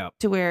 Yeah.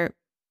 To where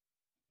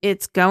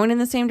it's going in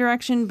the same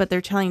direction, but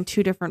they're telling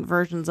two different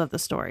versions of the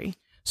story.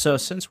 So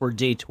since we're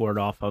detoured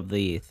off of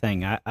the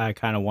thing, I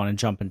kind of want to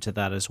jump into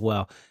that as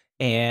well.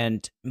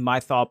 And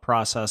my thought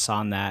process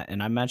on that,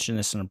 and I mentioned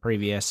this in a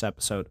previous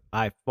episode,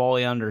 I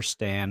fully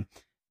understand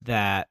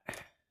that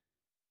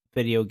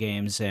video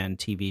games and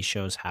TV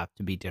shows have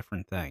to be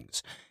different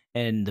things.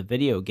 In the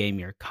video game,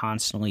 you're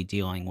constantly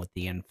dealing with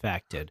the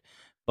infected.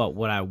 But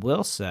what I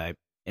will say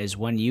is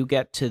when you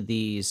get to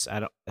these,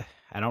 I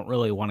don't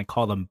really want to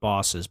call them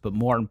bosses, but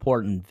more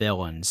important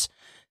villains,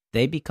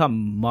 they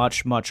become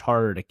much, much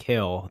harder to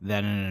kill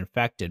than an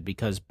infected,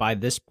 because by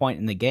this point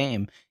in the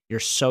game, you're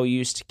so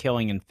used to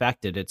killing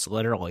infected, it's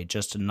literally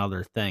just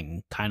another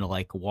thing, kind of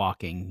like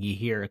walking. You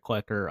hear a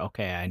clicker,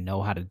 okay, I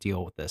know how to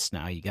deal with this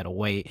now. You got to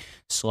wait,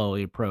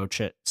 slowly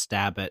approach it,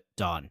 stab it,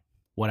 done.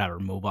 Whatever,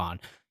 move on.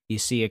 You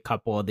see a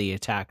couple of the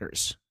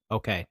attackers.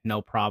 Okay,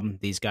 no problem.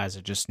 These guys I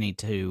just need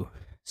to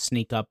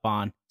sneak up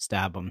on,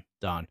 stab them,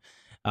 done.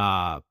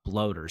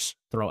 Bloaters,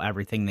 throw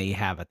everything that you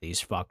have at these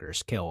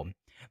fuckers, kill them.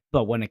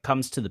 But when it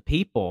comes to the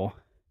people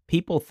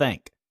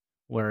think,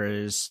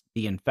 whereas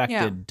the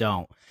infected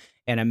don't.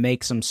 And it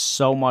makes them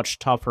so much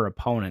tougher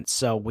opponents.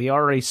 So we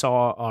already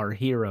saw our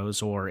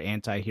heroes or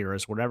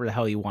anti-heroes, whatever the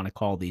hell you want to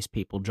call these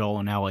people, Joel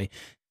and Ellie,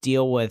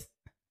 deal with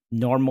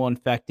normal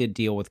infected,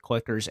 deal with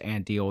clickers,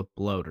 and deal with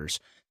bloaters.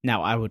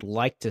 Now, I would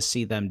like to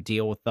see them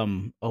deal with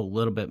them a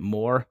little bit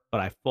more, but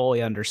I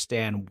fully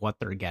understand what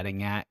they're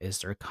getting at is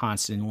they're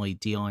constantly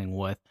dealing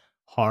with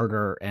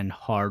harder and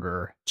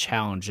harder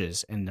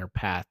challenges in their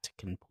path to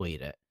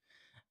complete it.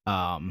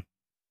 And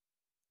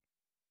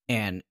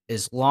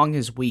as long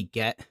as we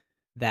get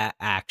that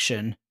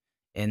action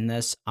in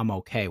this, I'm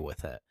okay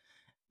with it.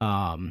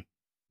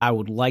 I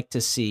would like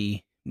to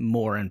see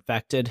more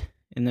infected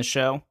in the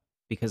show,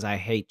 because I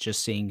hate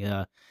just seeing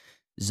a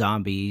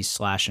zombie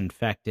 /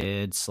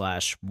 infected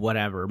 /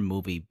 whatever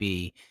movie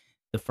be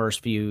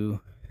the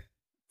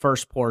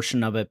first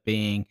portion of it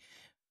being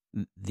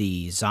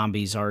the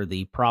zombies are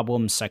the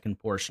problem, second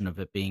portion of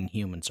it being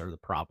humans are the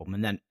problem,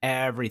 and then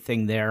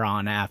everything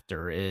thereon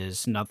after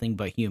is nothing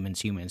but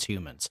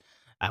humans.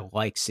 I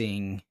like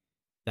seeing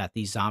that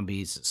these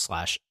zombies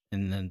slash,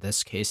 and in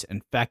this case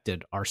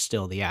infected, are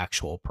still the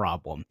actual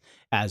problem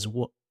as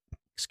well,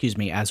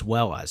 as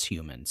well as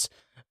humans.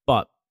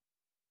 But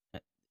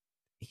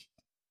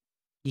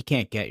you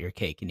can't get your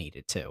cake and eat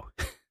it too.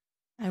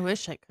 I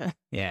wish I could.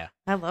 Yeah.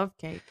 I love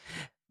cake.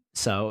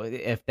 So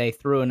if they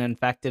threw an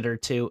infected or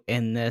two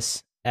in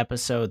this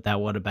episode, that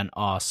would have been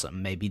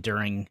awesome. Maybe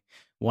during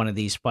one of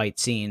these fight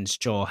scenes,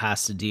 Joel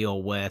has to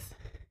deal with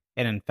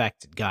an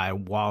infected guy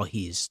while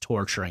he's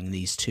torturing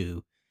these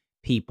two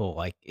people.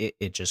 Like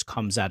it just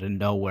comes out of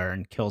nowhere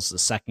and kills the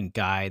second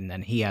guy, and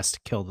then he has to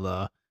kill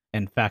the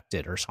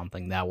infected or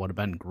something. That would have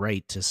been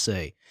great to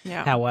see.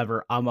 Yeah.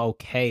 However, I'm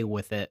okay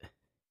with it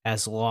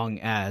as long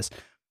as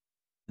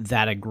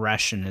that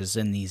aggression is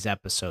in these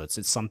episodes.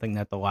 It's something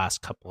that the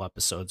last couple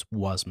episodes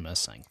was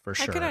missing, for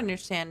sure. I could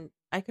understand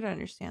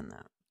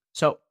that.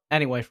 So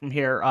anyway, from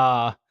here,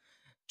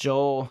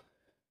 Joel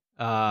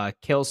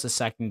kills the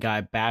second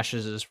guy,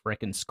 bashes his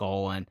freaking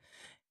skull in,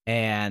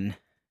 and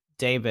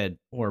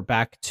we're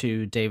back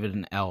to David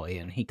and Ellie,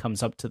 and he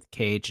comes up to the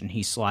cage and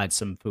he slides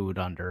some food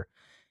under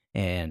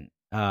and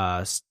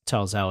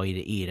tells Ellie to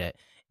eat it.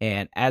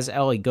 And as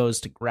Ellie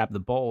goes to grab the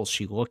bowl,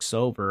 she looks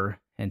over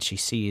and she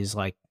sees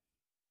like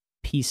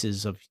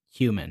pieces of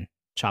human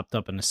chopped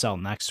up in a cell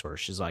next to her.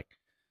 She's like,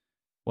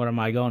 what am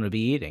I going to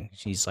be eating?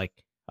 She's like,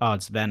 oh,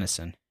 it's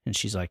venison. And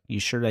she's like, you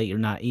sure that you're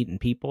not eating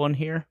people in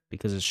here?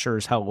 Because it sure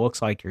as hell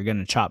looks like you're going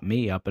to chop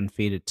me up and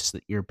feed it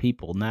to your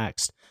people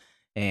next.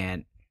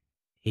 And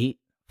he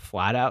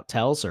flat out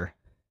tells her,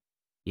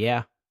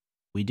 yeah,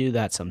 we do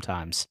that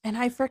sometimes. And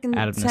I freaking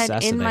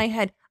said in my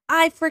head,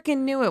 I freaking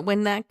knew it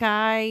when that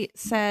guy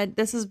said,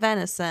 this is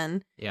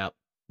venison. Yep.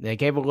 They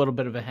gave a little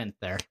bit of a hint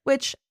there.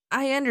 Which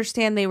I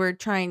understand they were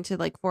trying to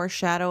like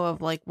foreshadow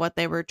of like what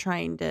they were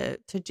trying to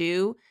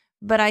do.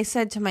 But I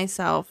said to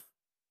myself,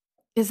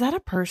 is that a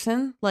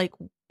person like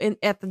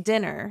at the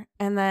dinner?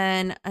 And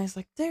then I was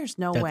like, there's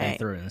no way. They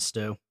threw in a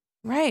stew.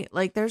 Right.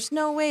 Like there's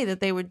no way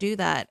that they would do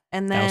that.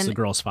 And then that was the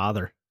girl's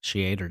father.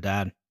 She ate her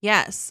dad.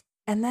 Yes.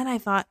 And then I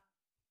thought,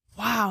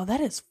 wow,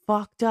 that is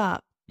fucked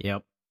up.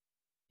 Yep.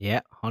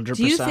 Yeah, 100%.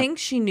 Do you think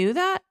she knew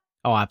that?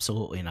 Oh,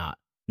 absolutely not.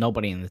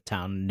 Nobody in the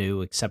town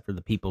knew except for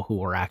the people who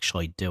were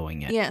actually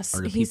doing it. Yes.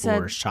 Or the people who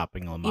were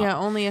chopping them up. Yeah,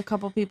 only a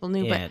couple people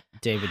knew. Yeah,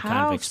 but David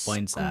kind of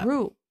explains that.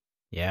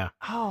 Yeah.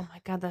 Oh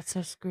my God, that's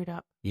so screwed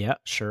up. Yeah,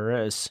 sure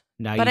is.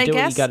 Now you do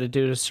what you got to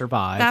do to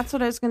survive. That's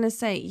what I was going to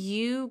say.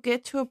 You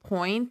get to a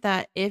point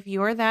that if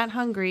you're that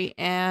hungry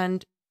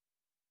and,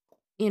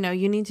 you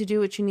need to do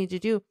what you need to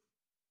do,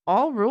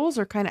 all rules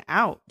are kind of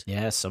out.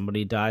 Yeah,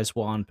 somebody dies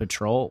while on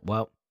patrol.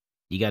 Well,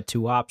 you got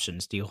two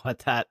options. Do you let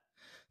that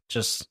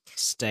just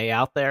stay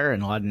out there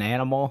and let an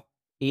animal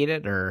eat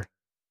it, or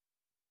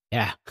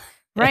yeah.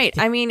 Right.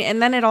 I mean,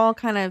 and then it all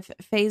kind of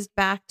phased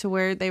back to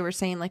where they were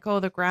saying like, oh,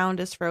 the ground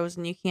is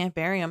frozen. You can't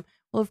bury them.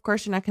 Well, of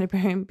course you're not going to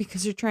bury them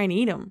because you're trying to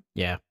eat them.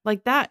 Yeah.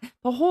 Like that.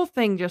 The whole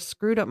thing just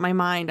screwed up my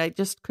mind. I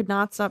just could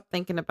not stop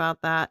thinking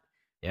about that.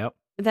 Yep.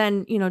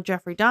 Then,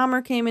 Jeffrey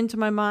Dahmer came into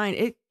my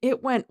mind.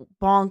 It went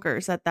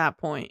bonkers at that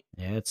point.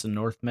 Yeah, it's a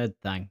North Mid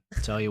thing.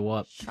 I'll tell you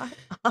what. Shut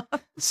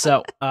up.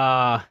 So,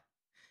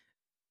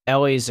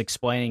 Ellie's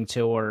explaining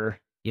to her,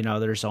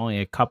 there's only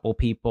a couple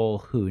people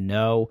who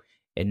know,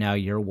 and now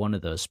you're one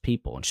of those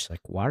people. And she's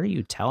like, why are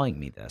you telling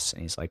me this?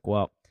 And he's like,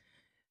 well,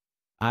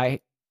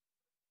 I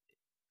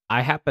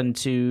happen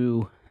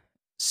to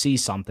see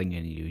something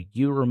in you.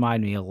 You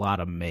remind me a lot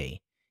of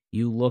me.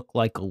 You look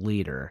like a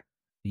leader.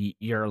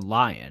 You're a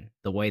lion,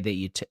 the way that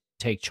you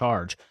take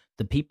charge.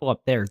 The people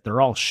up there,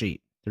 they're all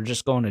sheep. They're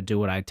just going to do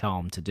what I tell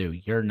them to do.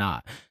 You're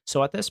not.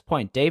 So at this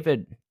point,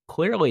 David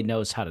clearly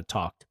knows how to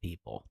talk to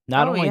people.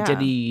 Not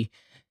only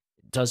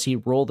does he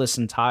rule this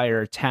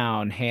entire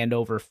town hand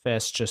over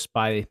fist just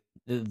by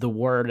the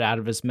word out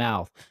of his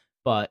mouth,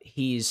 but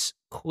he's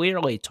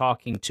clearly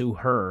talking to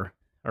her,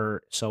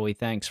 or so he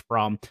thinks,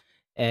 from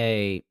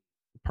a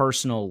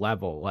personal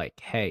level. Like,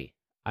 hey,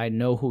 I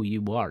know who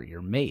you are.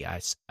 You're me. I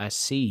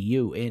see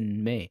you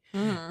in me.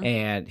 Mm-hmm.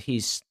 And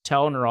he's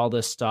telling her all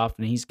this stuff,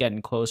 and he's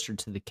getting closer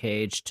to the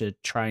cage to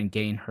try and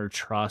gain her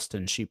trust.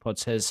 And she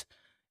puts her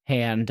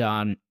hand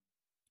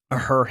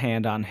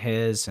on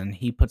his, and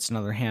he puts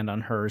another hand on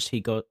hers.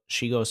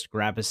 She goes to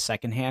grab his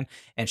second hand,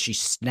 and she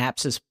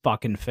snaps his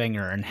fucking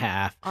finger in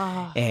half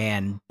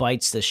and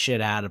bites the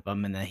shit out of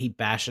him. And then he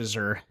bashes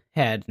her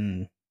head,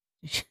 and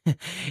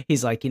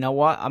he's like, you know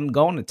what? I'm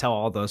going to tell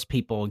all those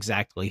people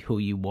exactly who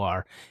you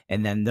are.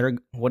 And then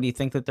what do you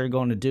think that they're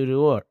going to do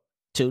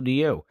to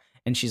you?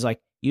 And she's like,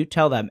 you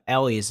tell them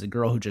Ellie is the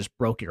girl who just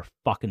broke your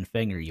fucking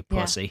finger, you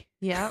pussy.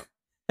 Yeah.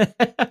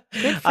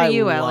 Good for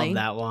you, Ellie. I love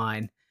that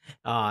line.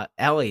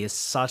 Ellie is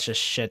such a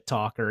shit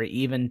talker,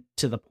 even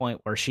to the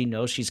point where she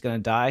knows she's going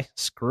to die.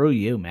 Screw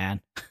you, man.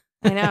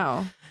 I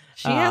know.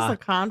 She has the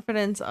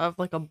confidence of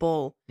like a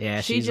bull. Yeah,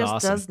 she she's just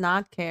awesome. does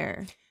not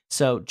care.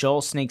 So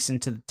Joel sneaks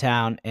into the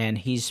town, and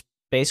he's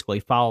basically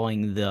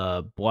following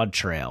the blood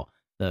trail,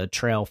 the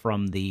trail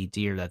from the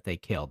deer that they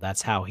killed.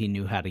 That's how he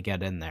knew how to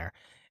get in there.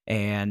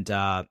 And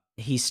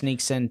he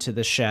sneaks into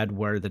the shed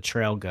where the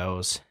trail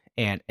goes,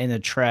 and in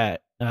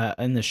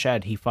the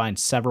shed, he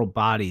finds several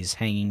bodies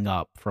hanging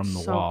up from the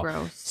So wall.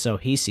 gross. So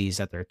he sees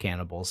that they're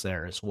cannibals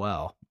there as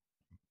well.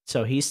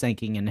 So he's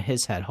thinking in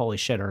his head, "Holy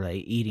shit, are they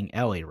eating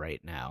Ellie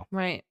right now?"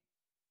 Right.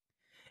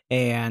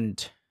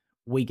 And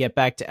we get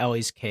back to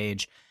Ellie's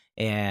cage,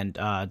 and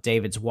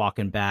David's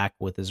walking back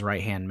with his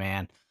right-hand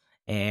man,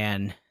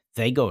 and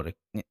they go to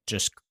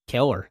just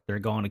kill her. They're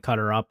going to cut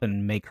her up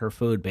and make her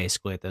food,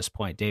 basically, at this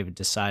point. David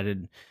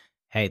decided,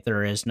 hey,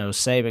 there is no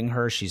saving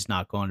her. She's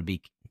not going to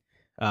be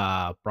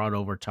brought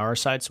over to our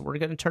side, so we're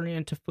going to turn her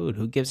into food.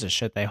 Who gives a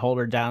shit? They hold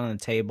her down on the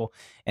table,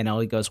 and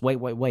Ellie goes,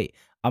 wait.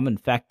 I'm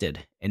infected,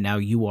 and now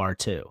you are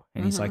too.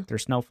 And he's like,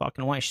 there's no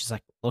fucking way. She's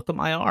like, look at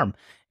my arm.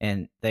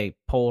 And they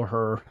pull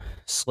her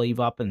sleeve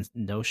up, and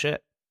no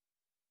shit,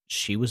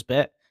 she was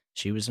bit.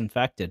 She was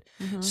infected.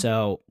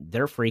 So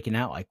they're freaking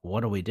out, like, what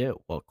do we do?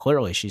 Well,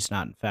 clearly she's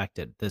not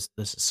infected. This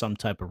is some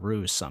type of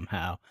ruse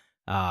somehow.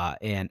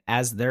 And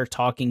as they're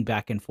talking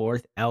back and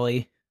forth,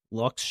 Ellie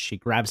looks, she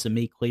grabs the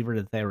meat cleaver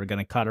that they were going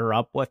to cut her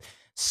up with,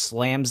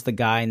 slams the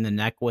guy in the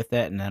neck with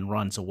it, and then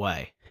runs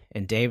away.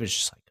 And David's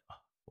just like,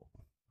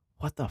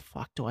 what the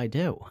fuck do I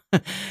do?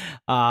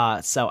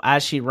 So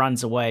as she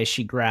runs away,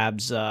 she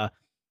grabs a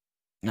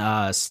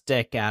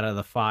stick out of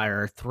the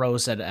fire,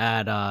 throws it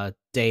at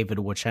David,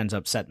 which ends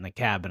up setting the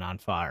cabin on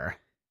fire.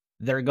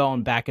 They're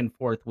going back and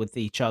forth with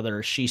each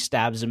other. She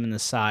stabs him in the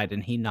side,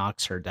 and he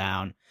knocks her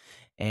down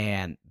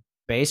and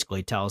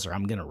basically tells her,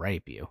 I'm going to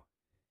rape you.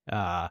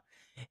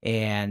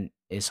 And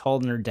is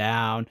holding her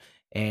down,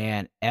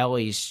 and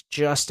Ellie's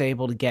just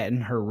able to get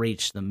in her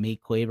reach the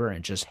meat cleaver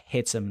and just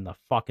hits him in the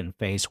fucking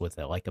face with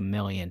it like a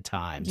million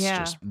times. Yeah.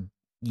 Just,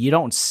 you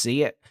don't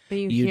see it. But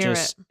you hear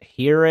just it.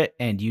 hear it,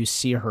 and you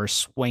see her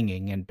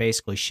swinging, and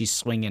basically she's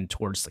swinging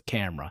towards the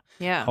camera.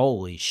 Yeah.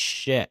 Holy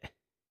shit.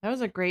 That was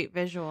a great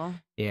visual.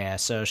 Yeah,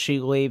 so she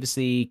leaves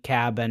the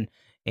cabin,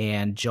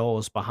 and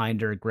Joel's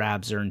behind her,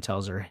 grabs her, and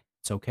tells her,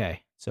 It's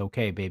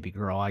okay, baby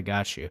girl, I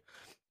got you.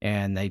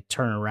 And they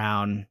turn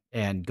around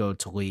and go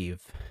to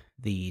leave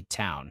the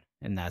town,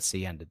 and that's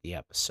the end of the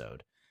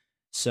episode.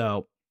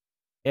 So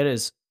it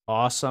is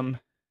awesome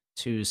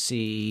to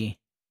see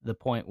the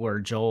point where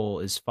Joel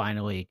is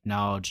finally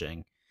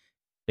acknowledging,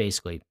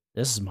 basically,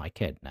 this is my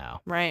kid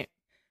now. Right.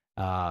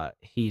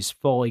 He's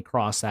fully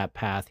crossed that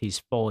path. He's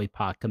fully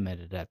pot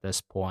committed at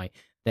this point.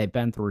 They've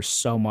been through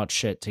so much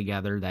shit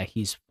together that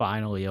he's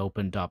finally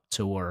opened up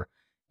to her,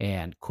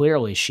 and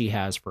clearly she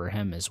has for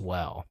him as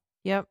well.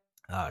 Yep.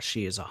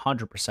 She is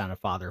 100% a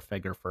father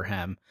figure for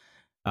him,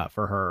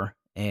 for her,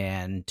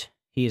 and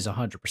he is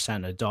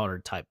 100% a daughter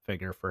type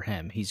figure for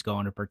him. He's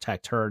going to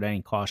protect her at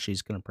any cost.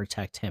 She's going to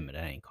protect him at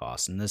any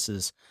cost. And this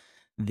is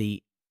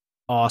the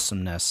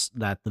awesomeness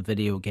that the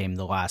video game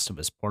The Last of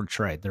Us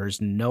portrayed.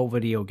 There's no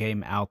video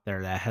game out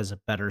there that has a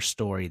better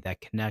story that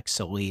connects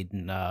a lead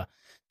and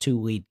two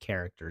lead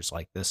characters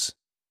like this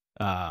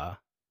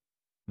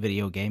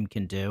video game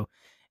can do.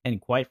 And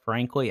quite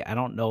frankly, I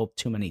don't know of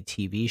too many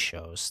TV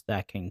shows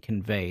that can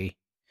convey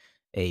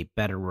a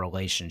better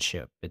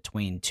relationship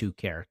between two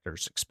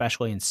characters,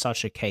 especially in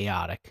such a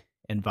chaotic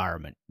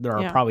environment. There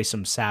are probably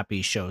some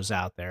sappy shows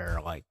out there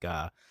like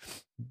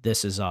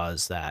This Is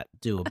Us that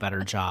do a better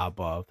job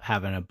of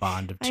having a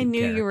bond of two I knew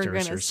characters you were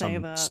going or to say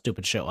some that.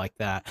 stupid shit like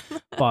that.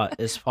 But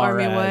as far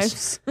Army as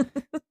wives.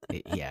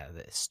 yeah,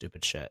 this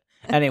stupid shit.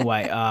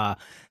 Anyway,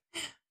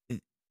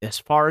 as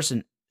far as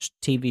a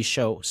TV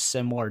show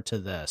similar to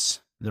this,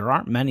 there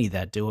aren't many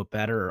that do it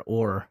better,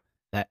 or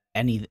that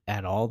any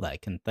at all that I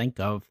can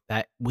think of,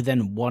 that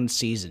within one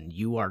season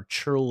you are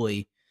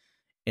truly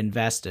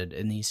invested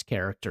in these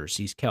characters.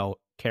 These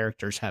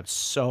characters have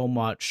so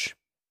much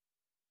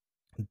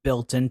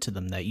built into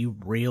them that you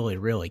really,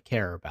 really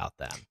care about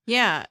them.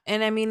 Yeah,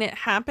 and I mean it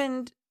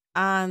happened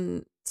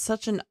on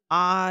such an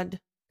odd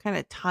kind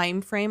of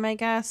time frame, I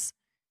guess.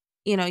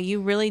 You know, you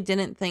really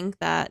didn't think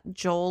that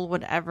Joel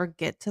would ever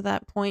get to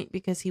that point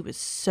because he was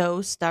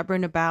so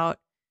stubborn about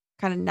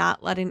kind of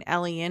not letting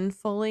Ellie in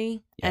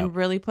fully and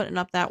really putting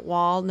up that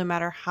wall no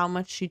matter how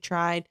much she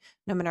tried,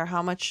 no matter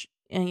how much,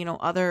 you know,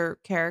 other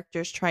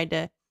characters tried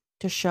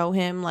to show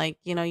him, like,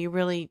 you know,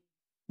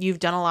 you've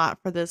done a lot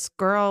for this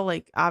girl,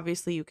 like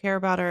obviously you care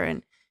about her,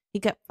 and he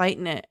kept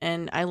fighting it.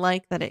 And I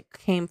like that it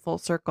came full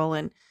circle,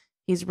 and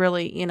he's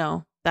really, you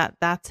know,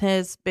 that's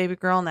his baby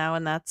girl now,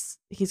 and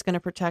he's going to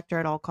protect her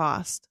at all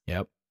cost.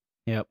 Yep.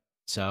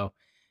 So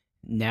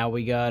now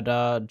we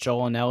got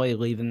Joel and Ellie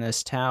leaving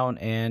this town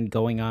and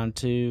going on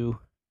to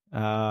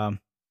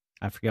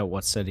I forget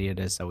what city it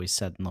is that we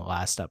said in the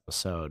last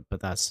episode, but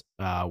that's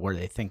where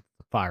they think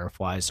the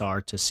Fireflies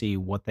are, to see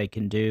what they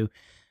can do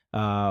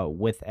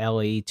with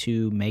Ellie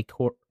to make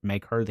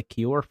her the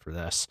cure for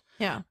this.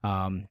 Yeah.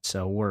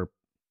 So we're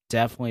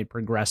definitely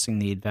progressing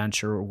the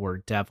adventure. We're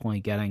definitely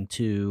getting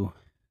to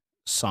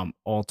some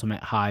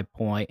ultimate high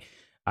point.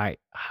 I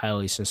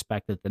highly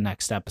suspect that the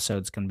next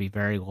episode is going to be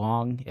very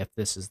long if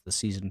this is the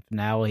season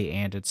finale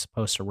and it's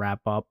supposed to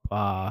wrap up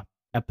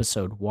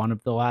episode 1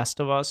 of The Last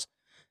of Us.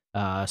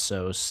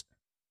 So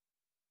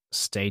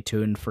stay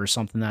tuned for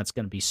something that's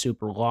going to be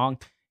super long,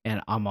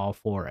 and I'm all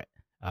for it.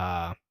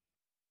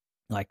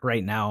 Like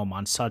right now, I'm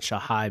on such a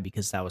high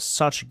because that was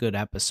such a good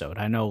episode.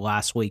 I know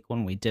last week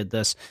when we did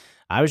this,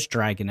 I was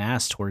dragging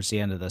ass towards the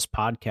end of this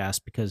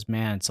podcast because,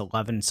 man, it's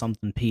 11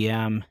 something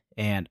p.m.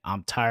 and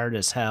I'm tired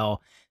as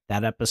hell.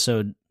 That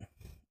episode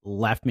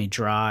left me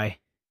dry.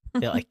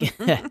 Like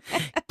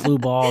blue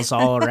balls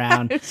all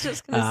around. I was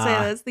just gonna say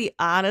that's the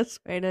honest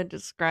way to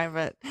describe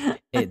it.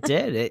 It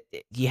did.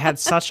 You had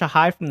such a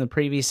high from the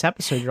previous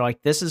episode. You're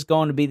like, this is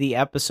going to be the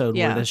episode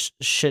where this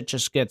shit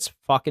just gets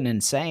fucking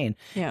insane,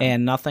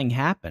 and nothing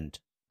happened.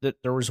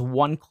 There was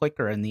one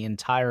clicker in the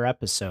entire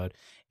episode,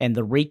 and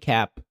the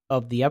recap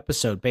of the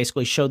episode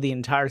basically showed the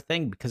entire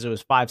thing because it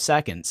was 5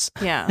 seconds.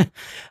 Yeah.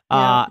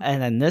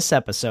 And then this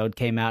episode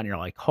came out, and you're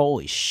like,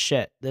 holy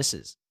shit, this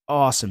is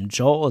awesome.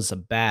 Joel is a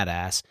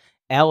badass.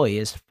 Ellie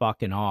is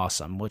fucking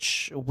awesome,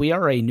 which we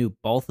already knew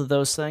both of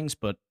those things,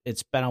 but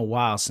it's been a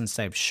while since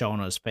they've shown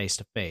us face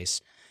to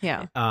face.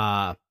 Yeah.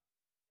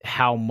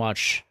 How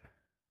much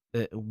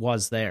it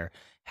was there.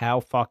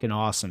 How fucking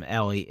awesome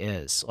Ellie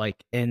is.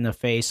 Like, in the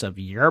face of,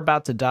 you're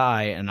about to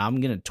die and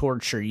I'm going to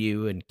torture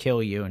you and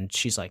kill you. And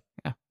she's like,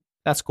 yeah,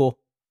 that's cool.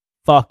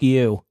 Fuck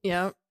you.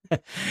 Yep.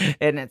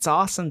 And it's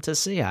awesome to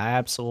see. I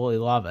absolutely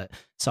love it.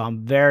 So I'm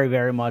very,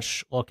 very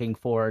much looking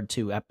forward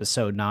to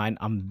episode 9.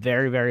 I'm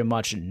very, very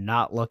much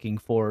not looking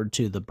forward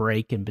to the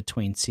break in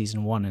between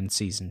season 1 and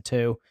season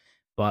 2,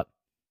 but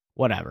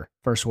whatever.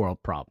 First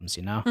world problems,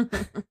 you know?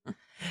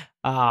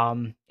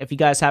 If you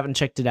guys haven't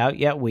checked it out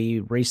yet, we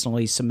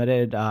recently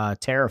submitted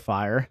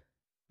Terrifier,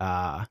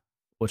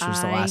 which was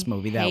the last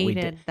movie that we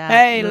did.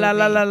 Hey, movie.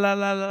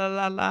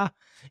 La.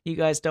 You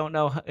guys don't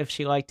know if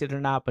she liked it or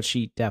not, but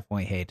she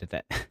definitely hated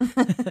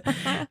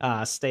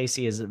it.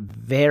 Stacy is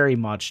very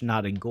much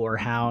not a gore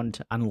hound,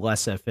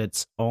 unless if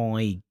it's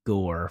only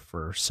gore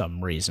for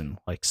some reason,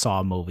 like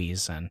Saw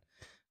movies and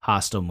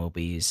Hostel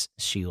movies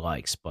she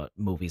likes, but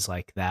movies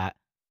like that,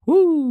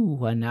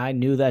 woo! And I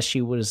knew that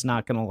she was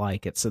not going to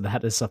like it, so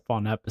that is a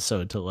fun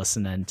episode to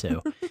listen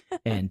into.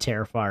 And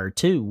Terrifier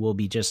 2 will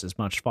be just as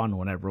much fun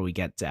whenever we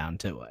get down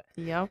to it.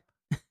 Yep.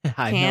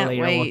 I know that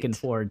you're looking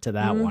forward to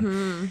that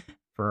one.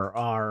 For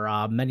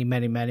our many,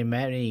 many, many,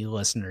 many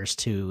listeners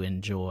to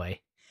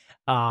enjoy.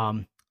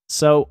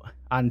 So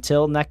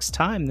until next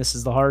time, this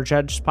is the Horror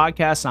Judges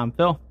Podcast. I'm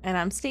Phil. And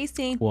I'm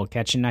Stacy. We'll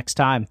catch you next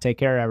time. Take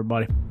care,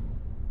 everybody.